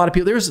 there wasn't a lot of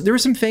people. There were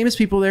some famous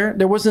people there.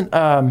 There wasn't,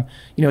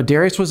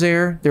 Darius was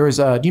there. There was,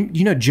 do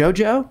you know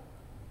JoJo?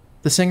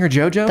 The singer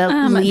JoJo?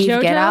 The Leave,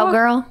 JoJo? Get Out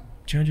girl?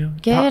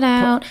 JoJo. Get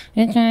out.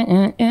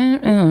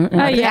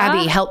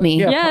 Abby, help me.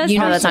 Yes, you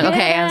know that song.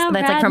 Okay, that's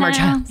like from our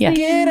child. Yeah.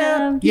 Get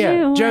out. Yeah,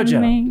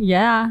 JoJo.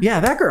 Yeah. Yeah,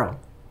 that girl.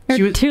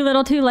 She was Too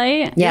Little Too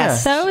Late.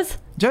 Yes. Those.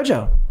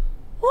 JoJo.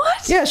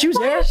 What? Yeah, she was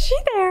Why there. is she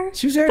there?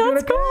 She was there doing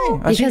a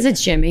thing. Because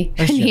it's Jimmy.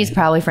 And he's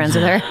probably friends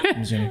with her.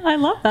 I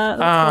love that.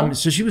 That's cool.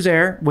 So she was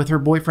there with her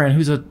boyfriend,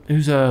 who's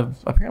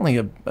apparently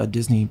a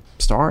Disney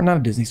star, not a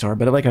Disney star,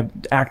 but like an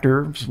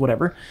actor,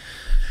 whatever.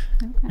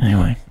 Okay.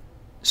 Anyway,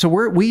 so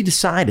we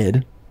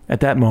decided at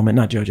that moment,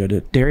 not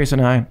JoJo, Darius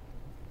and I,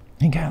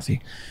 and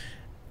Cassie,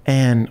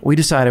 and we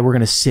decided we're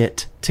going to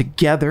sit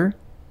together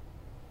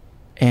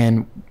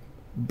and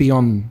be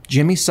on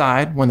Jimmy's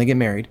side when they get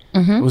married.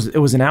 Mm-hmm. It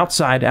was an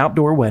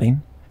outdoor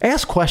wedding.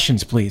 Ask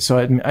questions, please. So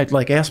I'd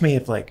like ask me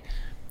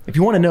if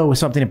you want to know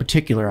something in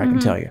particular, I can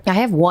tell you. I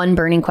have one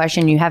burning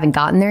question. You haven't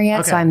gotten there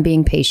yet, so I'm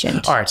being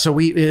patient. All right. So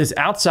it is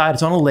outside.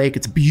 It's on a lake.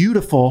 It's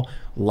beautiful.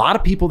 A lot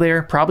of people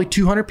there. Probably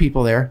 200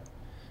 people there.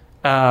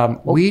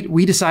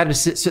 We decided to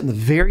sit in the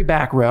very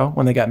back row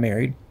when they got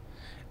married.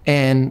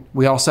 And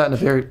we all sat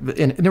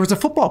and there was a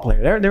football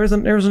player. There was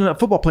a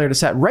football player that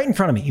sat right in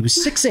front of me. He was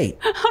 6'8".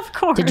 Of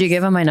course. Did you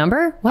give him my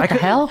number? What the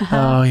hell?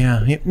 Oh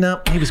yeah.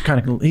 He was kind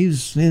of. He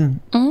was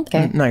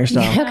Okay. not your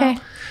style. Okay.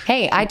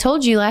 Hey, I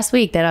told you last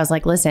week that I was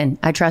like, listen,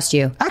 I trust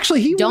you.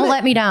 Actually, he don't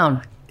let me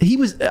down. He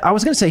was. I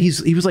was gonna say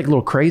he was like a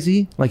little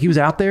crazy. Like he was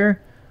out there,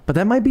 but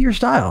that might be your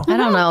style. I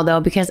don't know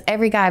though, because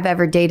every guy I've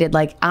ever dated,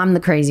 like I'm the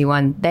crazy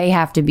one. They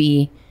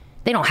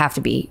don't have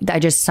to be. I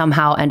just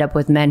somehow end up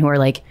with men who are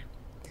like,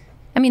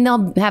 I mean,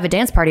 they'll have a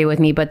dance party with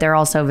me, but they're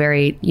also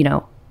very,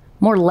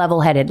 more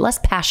level-headed, less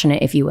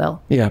passionate, if you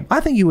will. Yeah,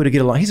 I think you would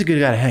get along. He's a good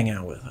guy to hang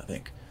out with, I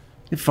think.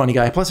 He's a funny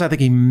guy. Plus, I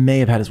think he may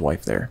have had his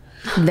wife there.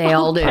 They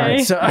all do.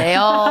 Okay. They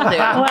all do.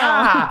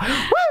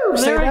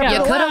 Woo!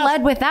 You could have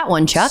led with that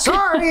one, Chuck.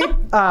 Sorry.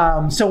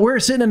 So we're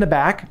sitting in the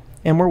back,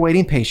 and we're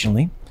waiting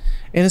patiently.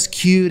 And it's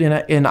cute,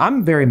 and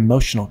I'm a very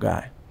emotional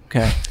guy.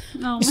 Okay.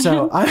 Oh,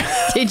 so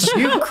did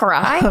you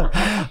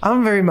cry?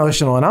 I'm very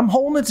emotional, and I'm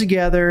holding it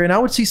together. And I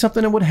would see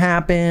something that would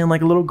happen,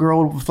 like a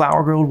little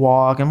flower girl would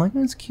walk. I'm like,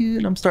 that's cute.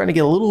 And I'm starting to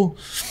get a little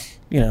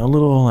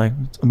like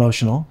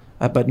emotional,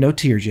 but no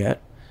tears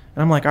yet.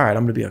 And I'm like, all right,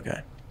 I'm gonna be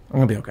okay. I'm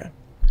gonna be okay.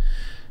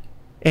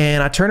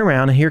 And I turn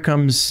around, and here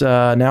comes.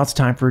 Now it's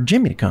time for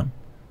Jimmy to come,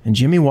 and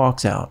Jimmy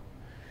walks out,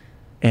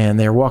 and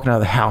they're walking out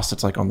of the house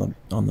that's like on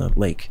the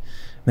lake.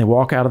 And they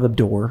walk out of the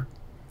door,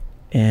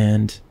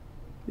 and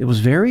it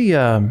was very.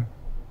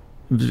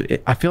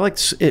 I feel like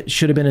it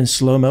should have been in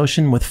slow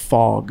motion with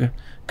fog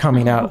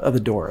coming out of the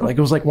door. Like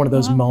it was like one of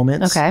those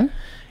moments. Okay.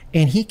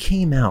 And he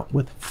came out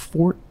with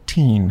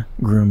 14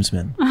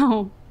 groomsmen.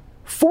 Oh.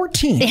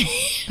 14.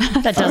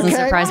 That doesn't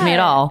surprise me at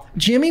all.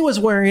 Jimmy was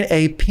wearing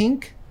a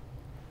pink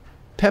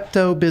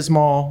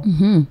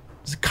Pepto-Bismol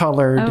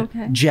colored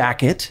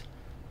jacket.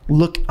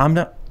 Look,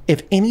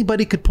 if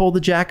anybody could pull the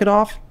jacket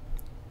off,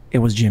 it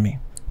was Jimmy.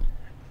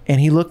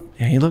 And he looked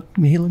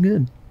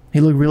good. He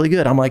looked really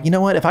good. I'm like, you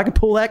know what? If I could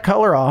pull that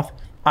color off,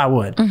 I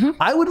would.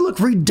 I would look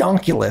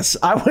redonkulous.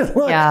 I would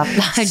look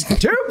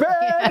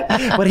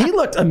stupid. But he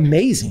looked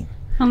amazing.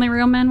 Only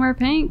real men wear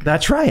pink.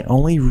 That's right.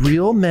 Only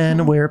real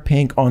men wear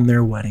pink on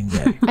their wedding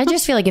day. I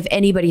just feel like if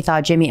anybody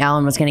thought Jimmy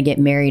Allen was going to get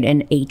married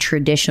in a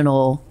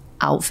traditional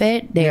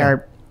outfit, they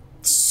are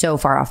so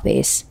far off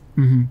base.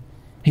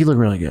 He looked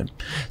really good.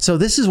 So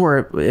this is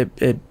where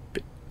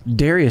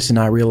Darius and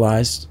I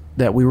realized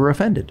that we were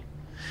offended.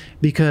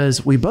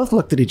 Because we both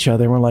looked at each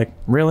other and we're like,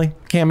 really?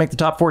 Can't make the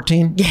top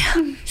 14? Yeah.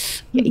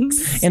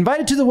 Yikes.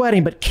 Invited to the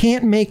wedding, but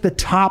can't make the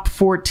top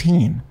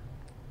 14.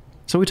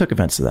 So we took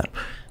offense to that.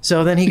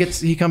 So then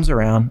he comes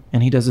around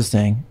and he does his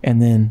thing. And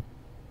then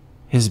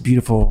his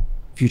beautiful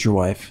future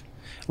wife,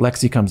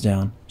 Lexi, comes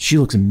down. She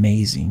looks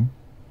amazing.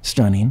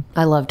 Stunning.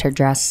 I loved her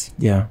dress.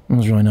 Yeah, it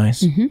was really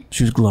nice.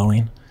 She was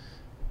glowing.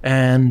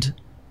 And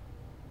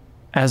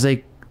as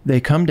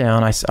they come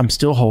down, I'm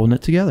still holding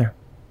it together.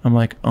 I'm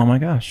like, oh my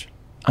gosh.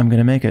 I'm going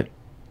to make it.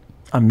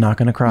 I'm not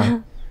going to cry.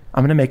 I'm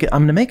going to make it.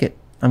 I'm going to make it.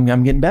 I'm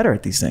getting better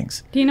at these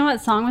things. Do you know what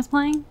song was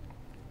playing?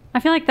 I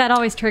feel like that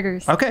always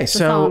triggers. Okay, so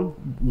song.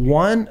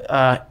 one,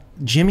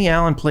 Jimmy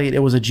Allen played,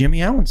 it was a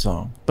Jimmy Allen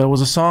song, but it was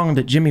a song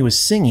that Jimmy was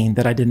singing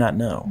that I did not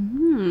know.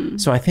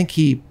 So I think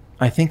he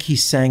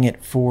sang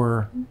it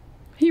for...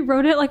 He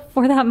wrote it like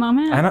for that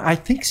moment? I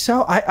think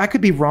so. I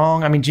could be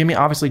wrong. I mean, Jimmy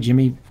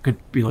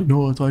could be like,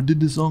 no, I did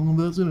this song.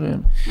 I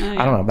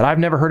don't know, but I've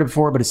never heard it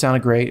before, but it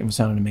sounded great. It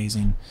sounded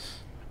amazing.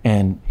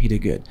 And he did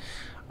good.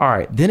 All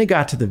right. Then it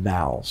got to the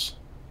vows.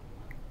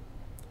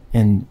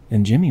 And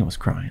Jimmy was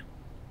crying.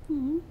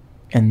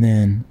 And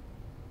then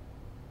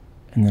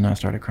I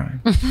started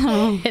crying.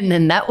 And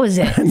then that was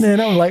it. And then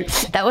I'm like...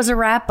 That was a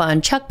wrap on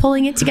Chuck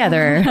pulling it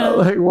together. I'm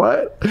like,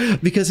 what?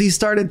 Because he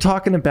started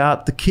talking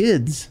about the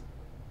kids.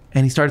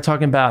 And he started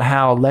talking about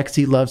how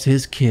Lexi loves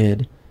his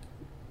kid.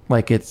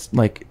 Like it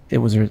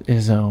was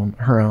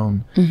her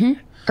own.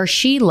 Or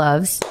she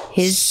loves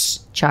his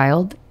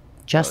child.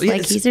 Just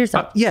like he's hers.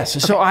 Yes.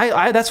 Okay. So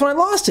I that's when I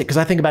lost it because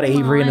I think about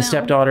Avery and the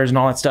stepdaughters and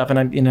all that stuff, and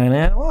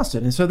I lost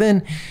it. And so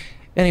then,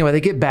 anyway, they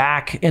get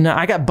back, and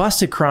I got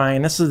busted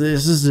crying. This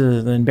is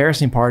the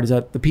embarrassing part is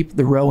that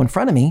the row in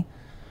front of me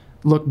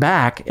looked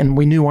back, and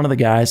we knew one of the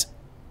guys,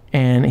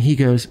 and he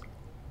goes,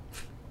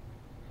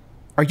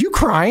 "Are you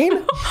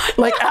crying?"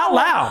 Like out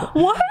loud.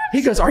 What?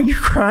 He goes, "Are you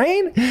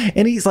crying?"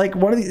 And he's like,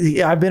 one of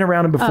these. I've been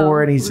around him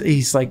before, and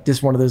he's like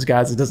just one of those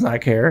guys that does not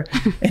care,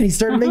 and he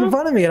started making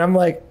fun of me, and I'm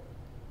like.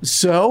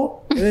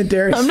 So, and then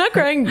Darius, I'm not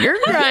crying, you're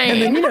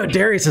crying. And then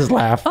Darius's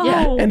laugh.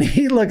 Yeah. And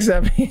he looks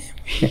at me.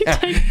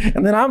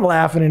 And then I'm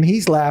laughing and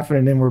he's laughing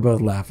and then we're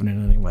both laughing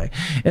anyway.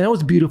 And it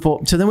was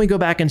beautiful. So then we go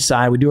back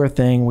inside, we do our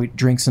thing, we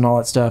drinks and all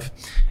that stuff.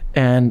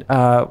 And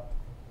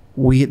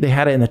they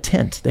had it in a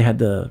tent. They had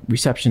the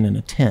reception in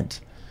a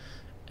tent.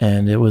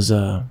 And it was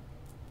fun.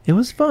 It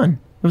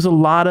was a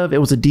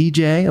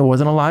DJ, it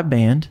wasn't a live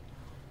band.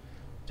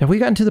 Have we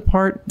gotten to the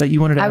part that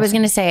you wanted to ask? I was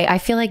going to say, I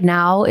feel like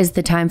now is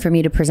the time for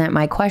me to present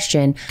my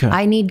question. Okay.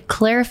 I need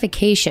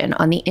clarification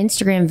on the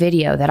Instagram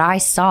video that I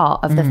saw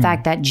of the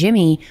fact that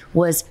Jimmy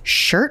was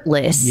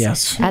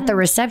shirtless at the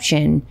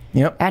reception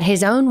at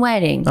his own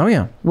wedding. Oh,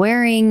 yeah.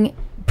 Wearing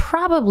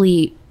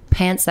probably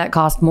pants that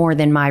cost more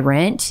than my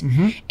rent,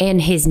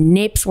 and his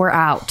nips were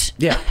out.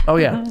 Yeah. Oh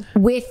yeah.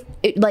 With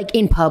like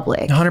in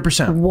public.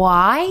 100%.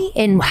 Why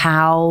and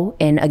how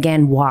and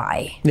again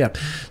why? Yeah.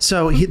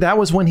 So that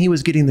was when he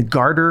was getting the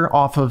garter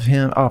off of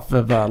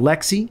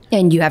Lexi.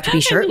 And you have to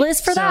be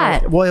shirtless for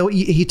that. Well,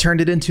 he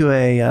turned it into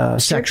a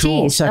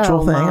sexual Oh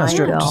thing, my a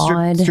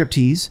God.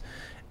 striptease.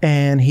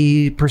 And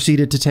he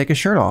proceeded to take his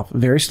shirt off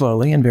very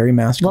slowly and very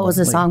masculine. What was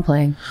the song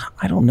playing?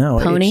 I don't know.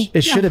 Pony?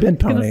 It should have been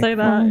Pony. Say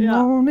that,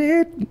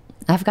 yeah.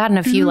 I've gotten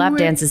a few lap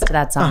dances to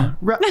that song.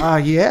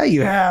 Yeah,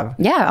 you have.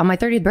 Yeah, on my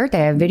 30th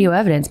birthday, I have video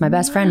evidence. My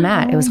best friend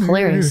Matt. It was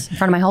hilarious in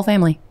front of my whole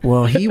family.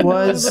 Well, he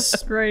was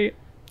That's great.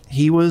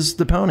 he was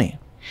the pony.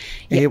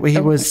 Yeah. He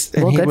was.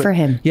 Well, and good for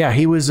him. Yeah,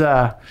 he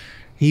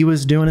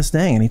was doing his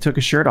thing, and he took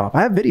his shirt off.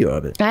 I have video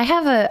of it.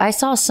 I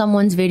saw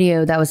someone's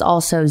video that was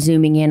also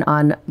zooming in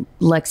on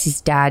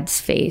Lexi's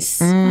dad's face.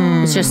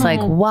 It's just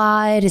like,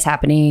 what is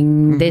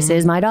happening? This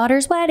is my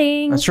daughter's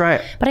wedding. That's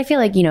right. But I feel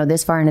like,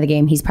 this far into the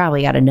game, he's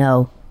probably got to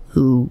know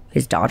who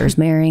his daughter's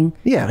marrying.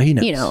 Yeah, he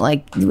knows.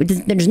 Like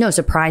there's no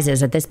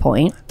surprises at this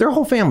point. Their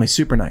whole family's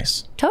super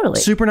nice. Totally.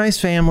 Super nice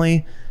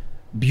family.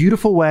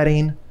 Beautiful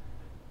wedding.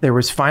 There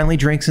was finally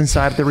drinks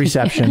inside the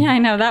reception. Yeah, I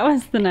know. That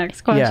was the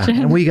next question.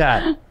 Yeah, and we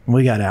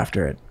got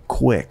after it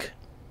quick.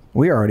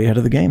 We were already ahead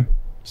of the game.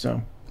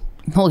 So,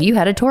 well, you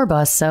had a tour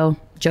bus, so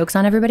joke's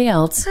on everybody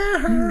else.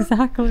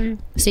 Exactly.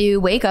 So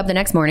you wake up the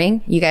next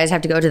morning. You guys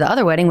have to go to the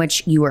other wedding,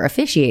 which you were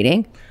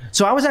officiating.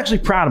 So I was actually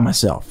proud of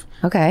myself.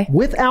 Okay.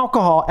 With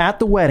alcohol at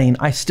the wedding,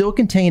 I still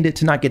contained it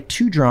to not get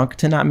too drunk,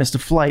 to not miss a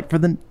flight for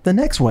the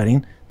next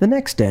wedding, the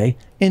next day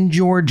in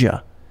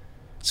Georgia.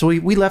 So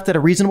we left at a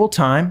reasonable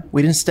time.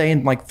 We didn't stay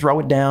and like throw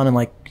it down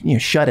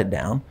and shut it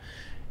down.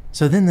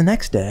 So then the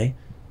next day,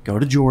 go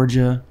to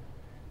Georgia,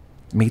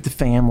 meet the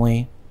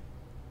family,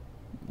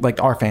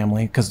 like our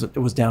family, because it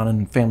was down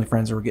in family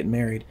friends that were getting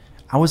married.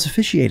 I was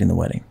officiating the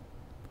wedding.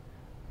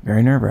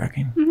 Very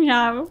nerve-wracking.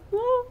 Yeah.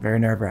 Very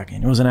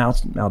nerve-wracking. It was an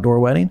outdoor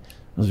wedding.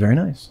 It was very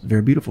nice. It was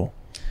very beautiful.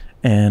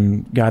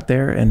 And got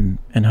there and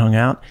hung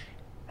out.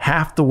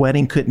 Half the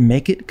wedding couldn't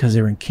make it because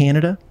they were in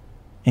Canada.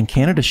 And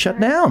Canada shut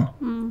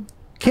down.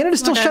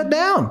 Canada's still shut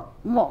down.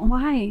 Well,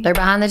 why? They're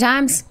behind the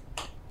times.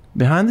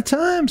 Behind the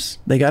times.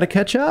 They got to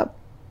catch up.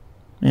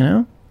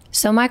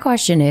 So my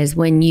question is,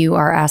 when you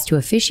are asked to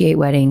officiate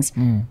weddings,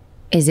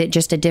 is it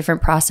just a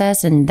different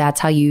process and that's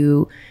how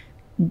you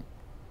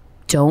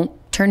don't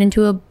turn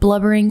into a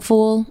blubbering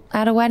fool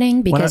at a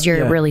wedding because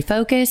you're really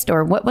focused,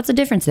 or what's the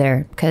difference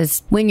there?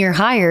 Because when you're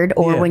hired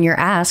or when you're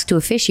asked to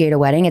officiate a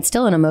wedding, it's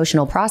still an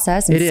emotional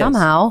process, and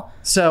somehow.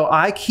 So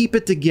I keep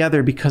it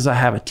together because I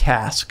have a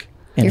task.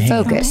 You're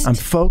focused. I'm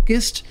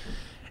focused,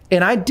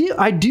 and I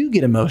do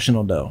get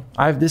emotional though.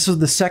 This was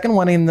the second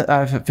wedding that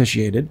I've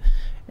officiated,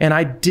 and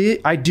I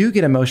do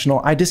get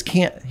emotional. I just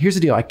can't. Here's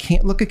the deal: I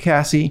can't look at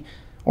Cassie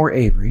or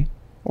Avery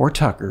or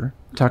Tucker.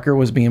 Tucker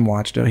was being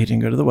watched. He didn't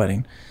go to the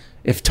wedding.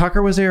 If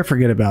Tucker was there,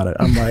 forget about it.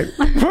 I'm like,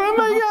 oh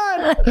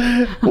my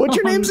God, what's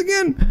your names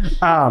again?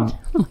 So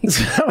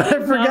I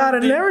forgot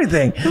it and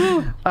everything.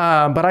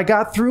 But I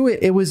got through it.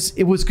 It was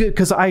good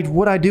because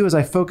what I do is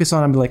I focus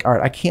on. I'm like, all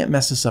right, I can't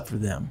mess this up for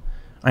them.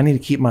 I need to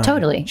keep my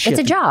shit. It's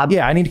a job.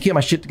 Yeah, I need to keep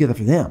my shit together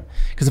for them.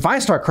 Because if I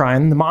start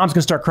crying, the mom's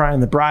gonna start crying,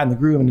 and the bride and the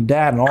groom and the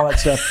dad and all that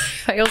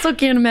stuff. I also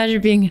can't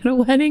imagine being at a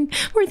wedding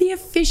where the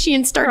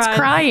officiant starts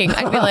crying.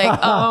 I'd be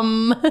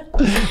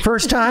like,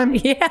 First time?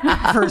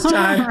 Yeah. First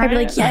time. I'd be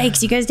like,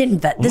 yikes, you guys didn't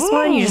vet this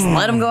one? You just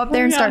let them go up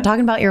there and start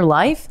talking about your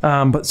life?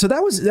 But so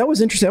that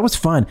was interesting. That was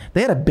fun. They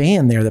had a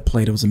band there that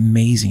played. It was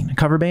amazing. A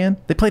cover band.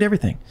 They played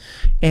everything.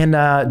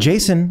 And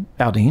Jason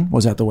Aldean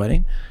was at the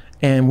wedding,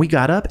 and we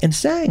got up and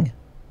sang.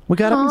 We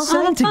got up and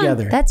sang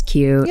together. That's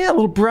cute. Yeah, a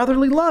little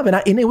brotherly love.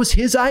 And it was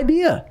his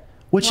idea,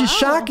 which is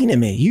shocking to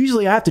me.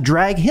 Usually I have to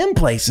drag him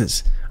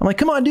places. I'm like,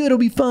 come on, dude, it'll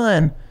be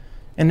fun.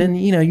 And then,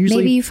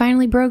 usually. Maybe you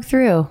finally broke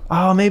through.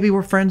 Oh, maybe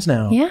we're friends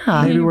now. Yeah.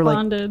 Maybe we're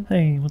bonded. like,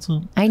 hey, what's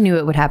up? I knew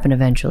it would happen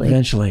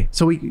eventually.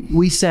 So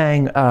we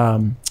sang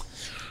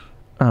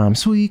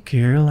Sweet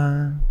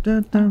Caroline.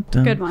 Dun, dun,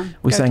 dun. Good one.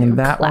 We sang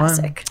that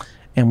Classic. one.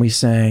 And we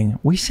sang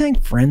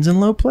Friends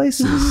in Low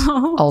Places.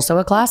 Also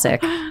a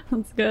classic.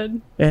 That's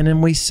good. And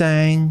then we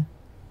sang.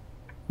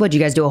 What'd you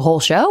guys do, a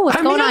whole show?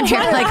 What's going on here?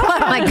 Like, oh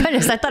my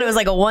goodness, I thought it was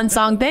like a one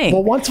song thing.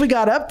 Well, once we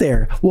got up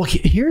there,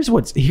 here's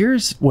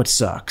what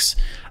sucks.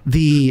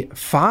 The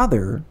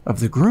father of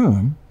the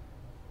groom,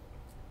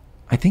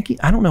 I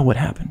don't know what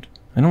happened.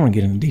 I don't want to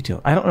get into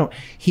detail. I don't know.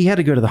 He had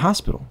to go to the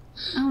hospital.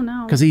 Oh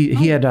no. Because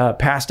he had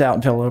passed out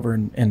and fell over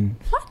and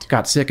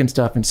got sick and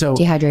stuff, and so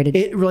dehydrated.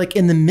 It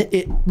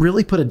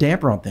really put a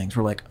damper on things.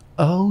 We're like,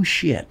 oh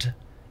shit,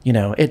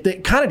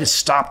 it kind of just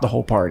stopped the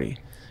whole party.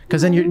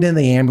 Because then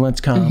the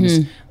ambulance comes,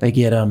 they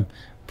get him,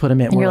 put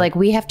him in. And you're like,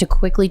 we have to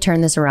quickly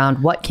turn this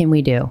around. What can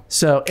we do?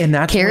 So and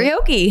that's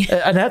karaoke.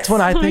 And that's when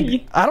I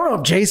think I don't know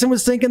if Jason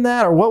was thinking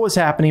that or what was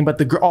happening,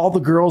 but all the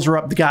girls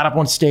got up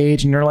on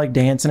stage and they're like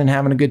dancing and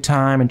having a good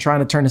time and trying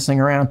to turn this thing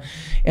around.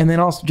 And then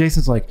also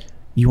Jason's like,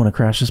 you want to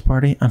crash this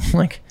party? I'm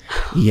like,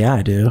 yeah,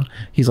 I do.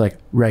 He's like,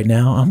 right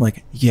now? I'm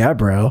like, yeah,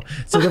 bro.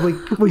 So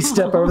then we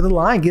step over the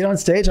line, get on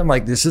stage. I'm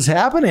like, this is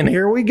happening.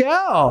 Here we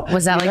go.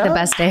 Was that like the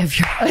best day of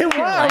your life? It was.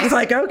 I was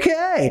like,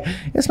 okay.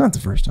 It's not the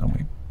first time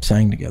we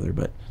sang together,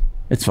 but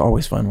it's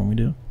always fun when we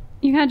do.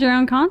 You had your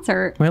own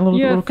concert. We had a little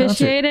you concert.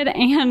 officiated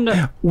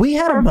and we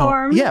had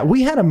performed.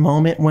 we had a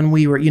moment when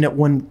we were,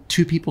 when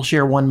two people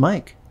share one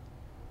mic.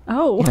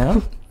 Oh, You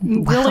know?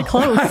 really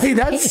close. I mean,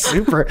 that's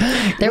super.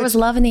 There was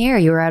love in the air.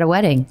 You were at a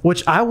wedding.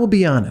 Which I will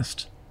be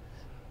honest,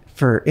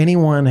 for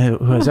anyone who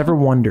has ever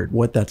wondered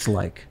what that's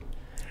like,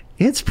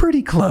 it's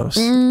pretty close.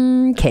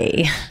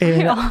 Okay.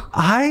 And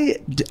I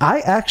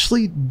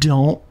actually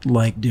don't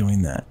like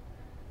doing that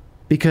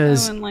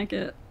because I wouldn't like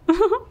it.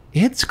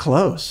 it's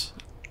close.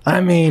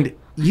 I mean,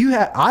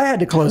 I had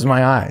to close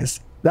my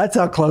eyes. That's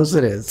how close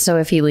it is. So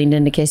if he leaned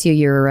in to kiss you,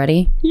 you were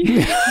ready?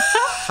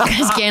 Because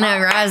you can't have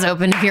your eyes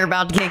open if you're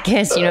about to get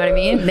kissed, you know what I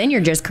mean? Then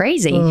you're just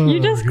crazy. You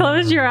just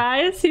closed your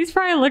eyes. He's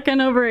probably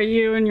looking over at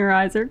you and your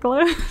eyes are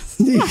closed.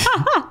 That's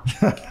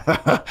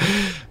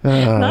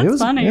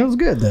funny. It was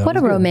good though. What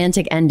a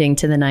romantic ending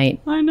to the night.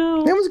 I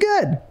know. It was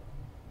good.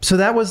 So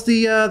that was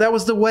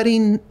the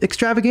wedding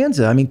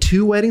extravaganza. I mean,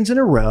 2 weddings in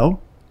a row.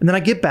 And then I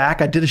get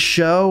back. I did a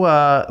show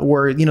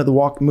where,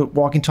 the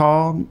Walking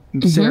Tall,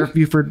 Sarah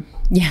Buford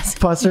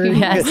Pusser.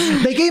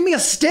 Yes. They gave me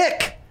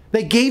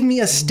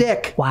a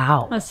stick.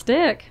 Wow. A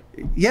stick.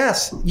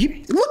 Yes.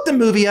 You look the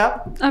movie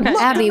up. Okay.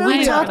 Abby,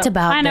 we talked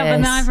about I know, this.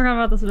 but now I forgot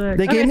about the stick.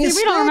 They gave me a We don't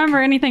stick.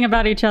 remember anything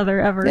about each other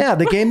ever. Yeah,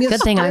 they gave me a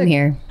Good stick. thing I'm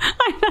here.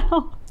 I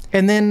know.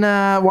 And then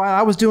while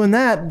I was doing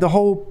that,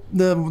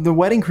 the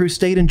wedding crew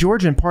stayed in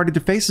Georgia and partied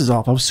their faces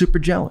off. I was super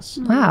jealous.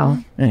 Wow.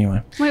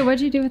 Anyway. Wait,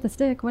 what'd you do with the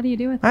stick? What do you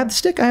do with it? I have the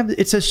stick.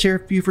 It says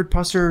Sheriff Buford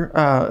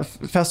Pusser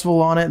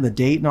Festival on it, and the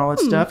date and all that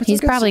stuff. It's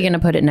He's like probably going to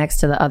put it next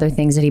to the other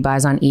things that he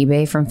buys on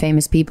eBay from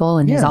famous people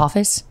in his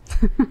office.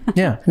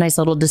 Yeah. A nice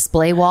little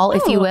display wall,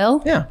 if you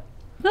will. Yeah.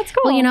 That's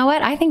cool. Well, you know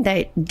what? I think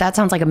that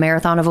sounds like a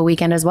marathon of a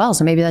weekend as well.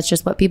 So maybe that's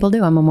just what people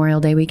do on Memorial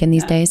Day weekend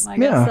these days. I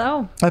guess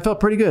so. I felt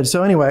pretty good.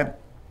 So anyway,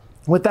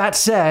 with that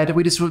said,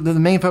 the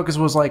main focus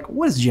was like,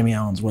 what is Jimmy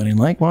Allen's wedding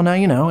like? Well, now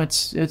you know.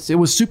 It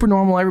was super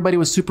normal. Everybody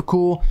was super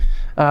cool.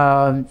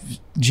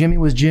 Jimmy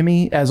was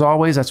Jimmy as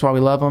always. That's why we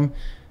love him.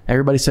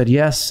 Everybody said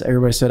yes.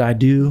 Everybody said I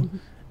do.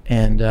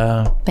 And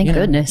thank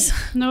goodness.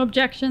 No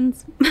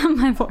objections.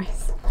 My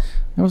voice.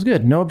 It was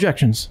good. No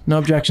objections.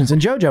 And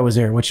JoJo was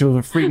there, which was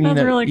a freak me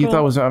that really you cool.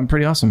 thought was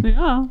pretty awesome.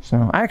 Yeah.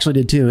 So I actually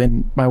did too.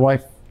 And my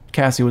wife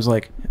Cassie was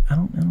like, I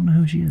don't know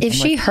who she is. If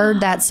she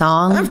heard that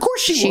song, of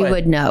course she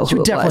would know. She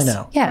would who it definitely was.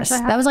 know. Yes,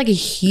 that was like a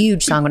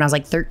huge song when I was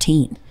like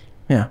 13.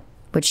 Yeah.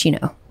 Which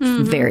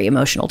very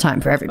emotional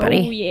time for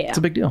everybody. Oh yeah. It's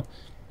a big deal.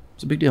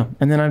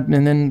 And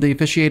then the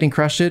officiating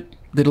crushed it.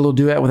 Did a little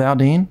duet with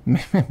Aldine.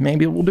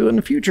 Maybe we'll do it in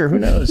the future. Who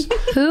knows?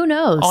 Who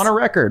knows? On a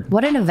record.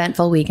 What an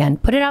eventful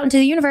weekend. Put it out into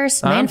the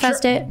universe.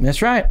 Manifest it.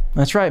 That's right.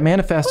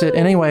 Manifest it.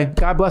 Anyway,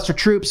 God bless our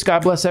troops.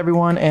 God bless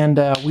everyone. And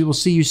we will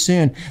see you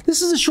soon.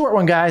 This is a short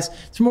one, guys.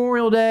 It's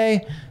Memorial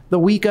Day, the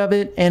week of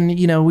it. And,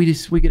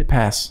 we get a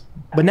pass.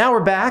 But now we're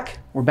back.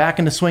 We're back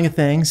in the swing of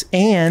things.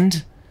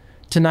 And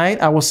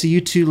tonight I will see you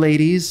 2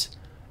 ladies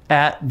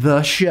at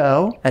the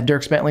show at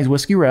Dierks Bentley's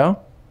Whiskey Row.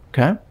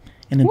 Okay.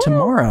 And then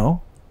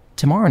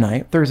tomorrow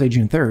night, Thursday,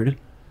 June 3rd,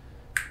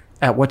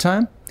 at what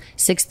time?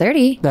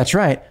 6:30. That's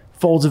right.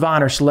 Folds of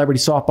Honor Celebrity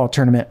Softball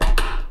Tournament.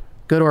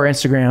 Go to our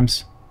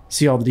Instagrams,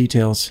 see all the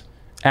details.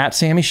 At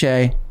Sammy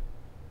Shea,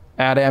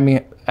 at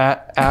Abby,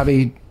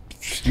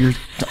 your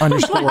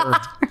underscore.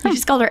 You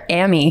just called her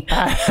Amy.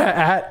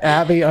 At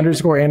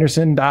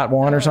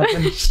Abby_Anderson.1 or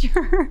something.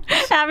 Sure.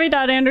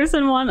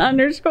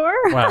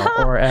 Abby.Anderson1_. Wow.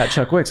 Or at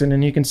Chuck Wicks. And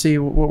then you can see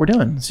what we're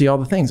doing. See all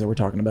the things that we're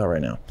talking about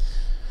right now.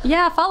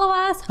 Yeah, follow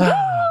us.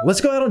 Let's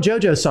go out on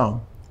JoJo's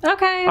song.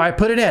 Okay. All right,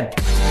 put it in.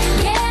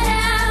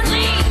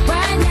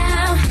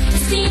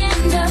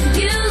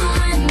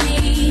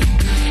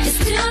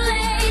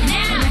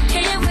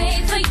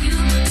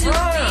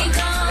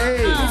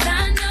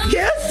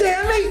 Yes,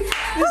 Sammy!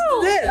 This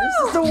is it. This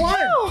is the one.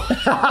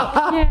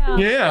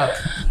 Yeah.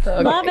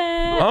 Okay. Love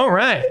it. All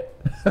right.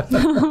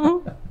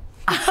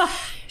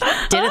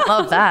 Didn't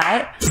love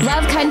that.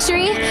 Love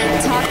country?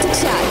 Talk to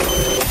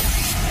Chuck.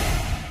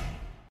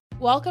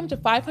 Welcome to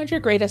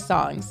 500 Greatest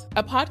Songs,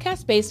 a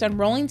podcast based on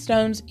Rolling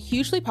Stone's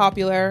hugely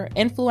popular,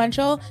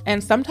 influential,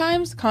 and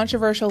sometimes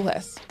controversial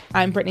list.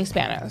 I'm Brittany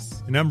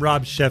Spanos. And I'm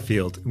Rob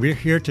Sheffield. We're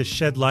here to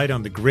shed light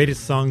on the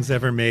greatest songs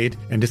ever made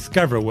and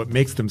discover what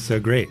makes them so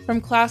great.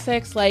 From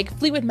classics like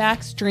Fleetwood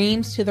Mac's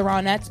Dreams to the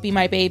Ronettes' Be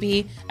My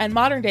Baby, and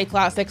modern-day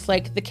classics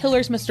like The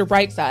Killer's Mr.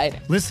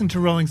 Brightside. Listen to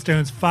Rolling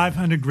Stone's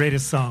 500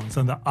 Greatest Songs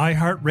on the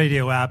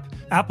iHeartRadio app,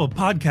 Apple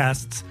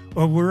Podcasts,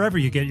 or wherever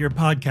you get your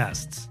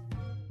podcasts.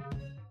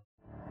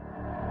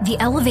 The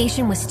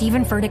Elevation with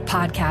Stephen Furtick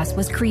podcast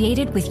was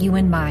created with you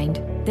in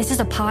mind. This is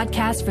a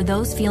podcast for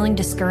those feeling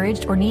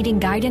discouraged or needing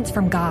guidance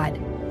from God.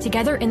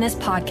 Together in this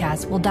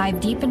podcast, we'll dive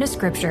deep into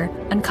scripture,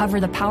 uncover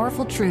the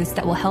powerful truths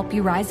that will help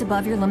you rise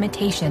above your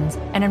limitations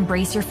and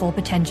embrace your full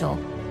potential.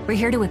 We're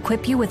here to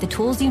equip you with the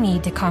tools you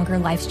need to conquer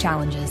life's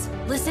challenges.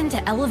 Listen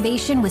to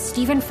Elevation with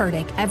Stephen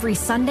Furtick every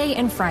Sunday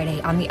and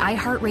Friday on the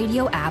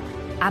iHeartRadio app,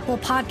 Apple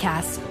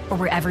Podcasts, or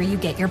wherever you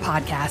get your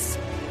podcasts.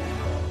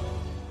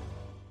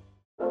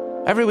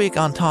 Every week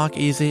on Talk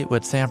Easy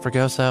with Sam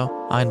Fragoso,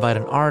 I invite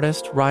an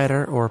artist,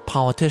 writer, or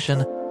politician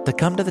to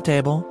come to the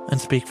table and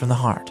speak from the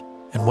heart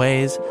in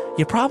ways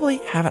you probably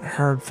haven't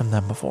heard from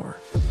them before.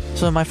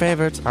 Some of my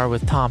favorites are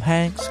with Tom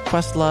Hanks,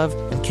 Questlove,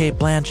 and Cate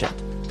Blanchett.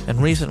 In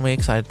recent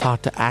weeks, I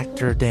talked to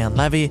actor Dan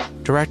Levy,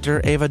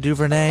 director Ava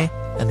DuVernay,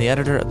 and the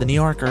editor of The New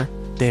Yorker,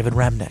 David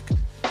Remnick.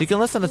 You can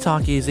listen to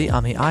Talk Easy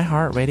on the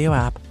iHeartRadio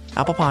app,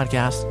 Apple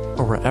Podcasts,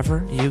 or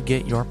wherever you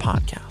get your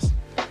podcasts.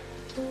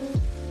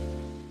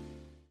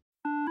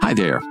 Hi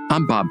there,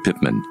 I'm Bob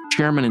Pittman,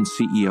 Chairman and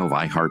CEO of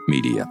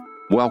iHeartMedia.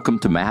 Welcome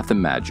to Math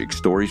and Magic,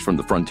 Stories from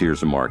the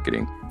Frontiers of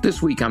Marketing.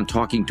 This week I'm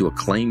talking to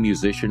acclaimed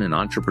musician and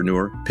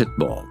entrepreneur,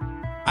 Pitbull.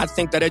 I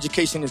think that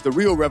education is the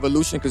real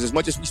revolution, because as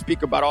much as we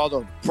speak about all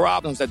the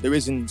problems that there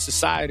is in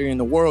society and in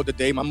the world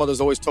today, my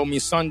mother's always told me,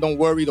 son, don't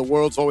worry, the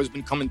world's always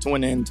been coming to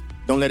an end.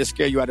 Don't let it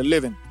scare you out of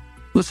living.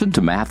 Listen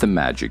to Math and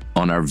Magic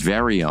on our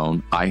very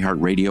own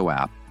iHeartRadio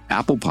app,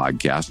 Apple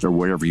Podcasts, or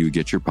wherever you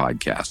get your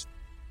podcasts.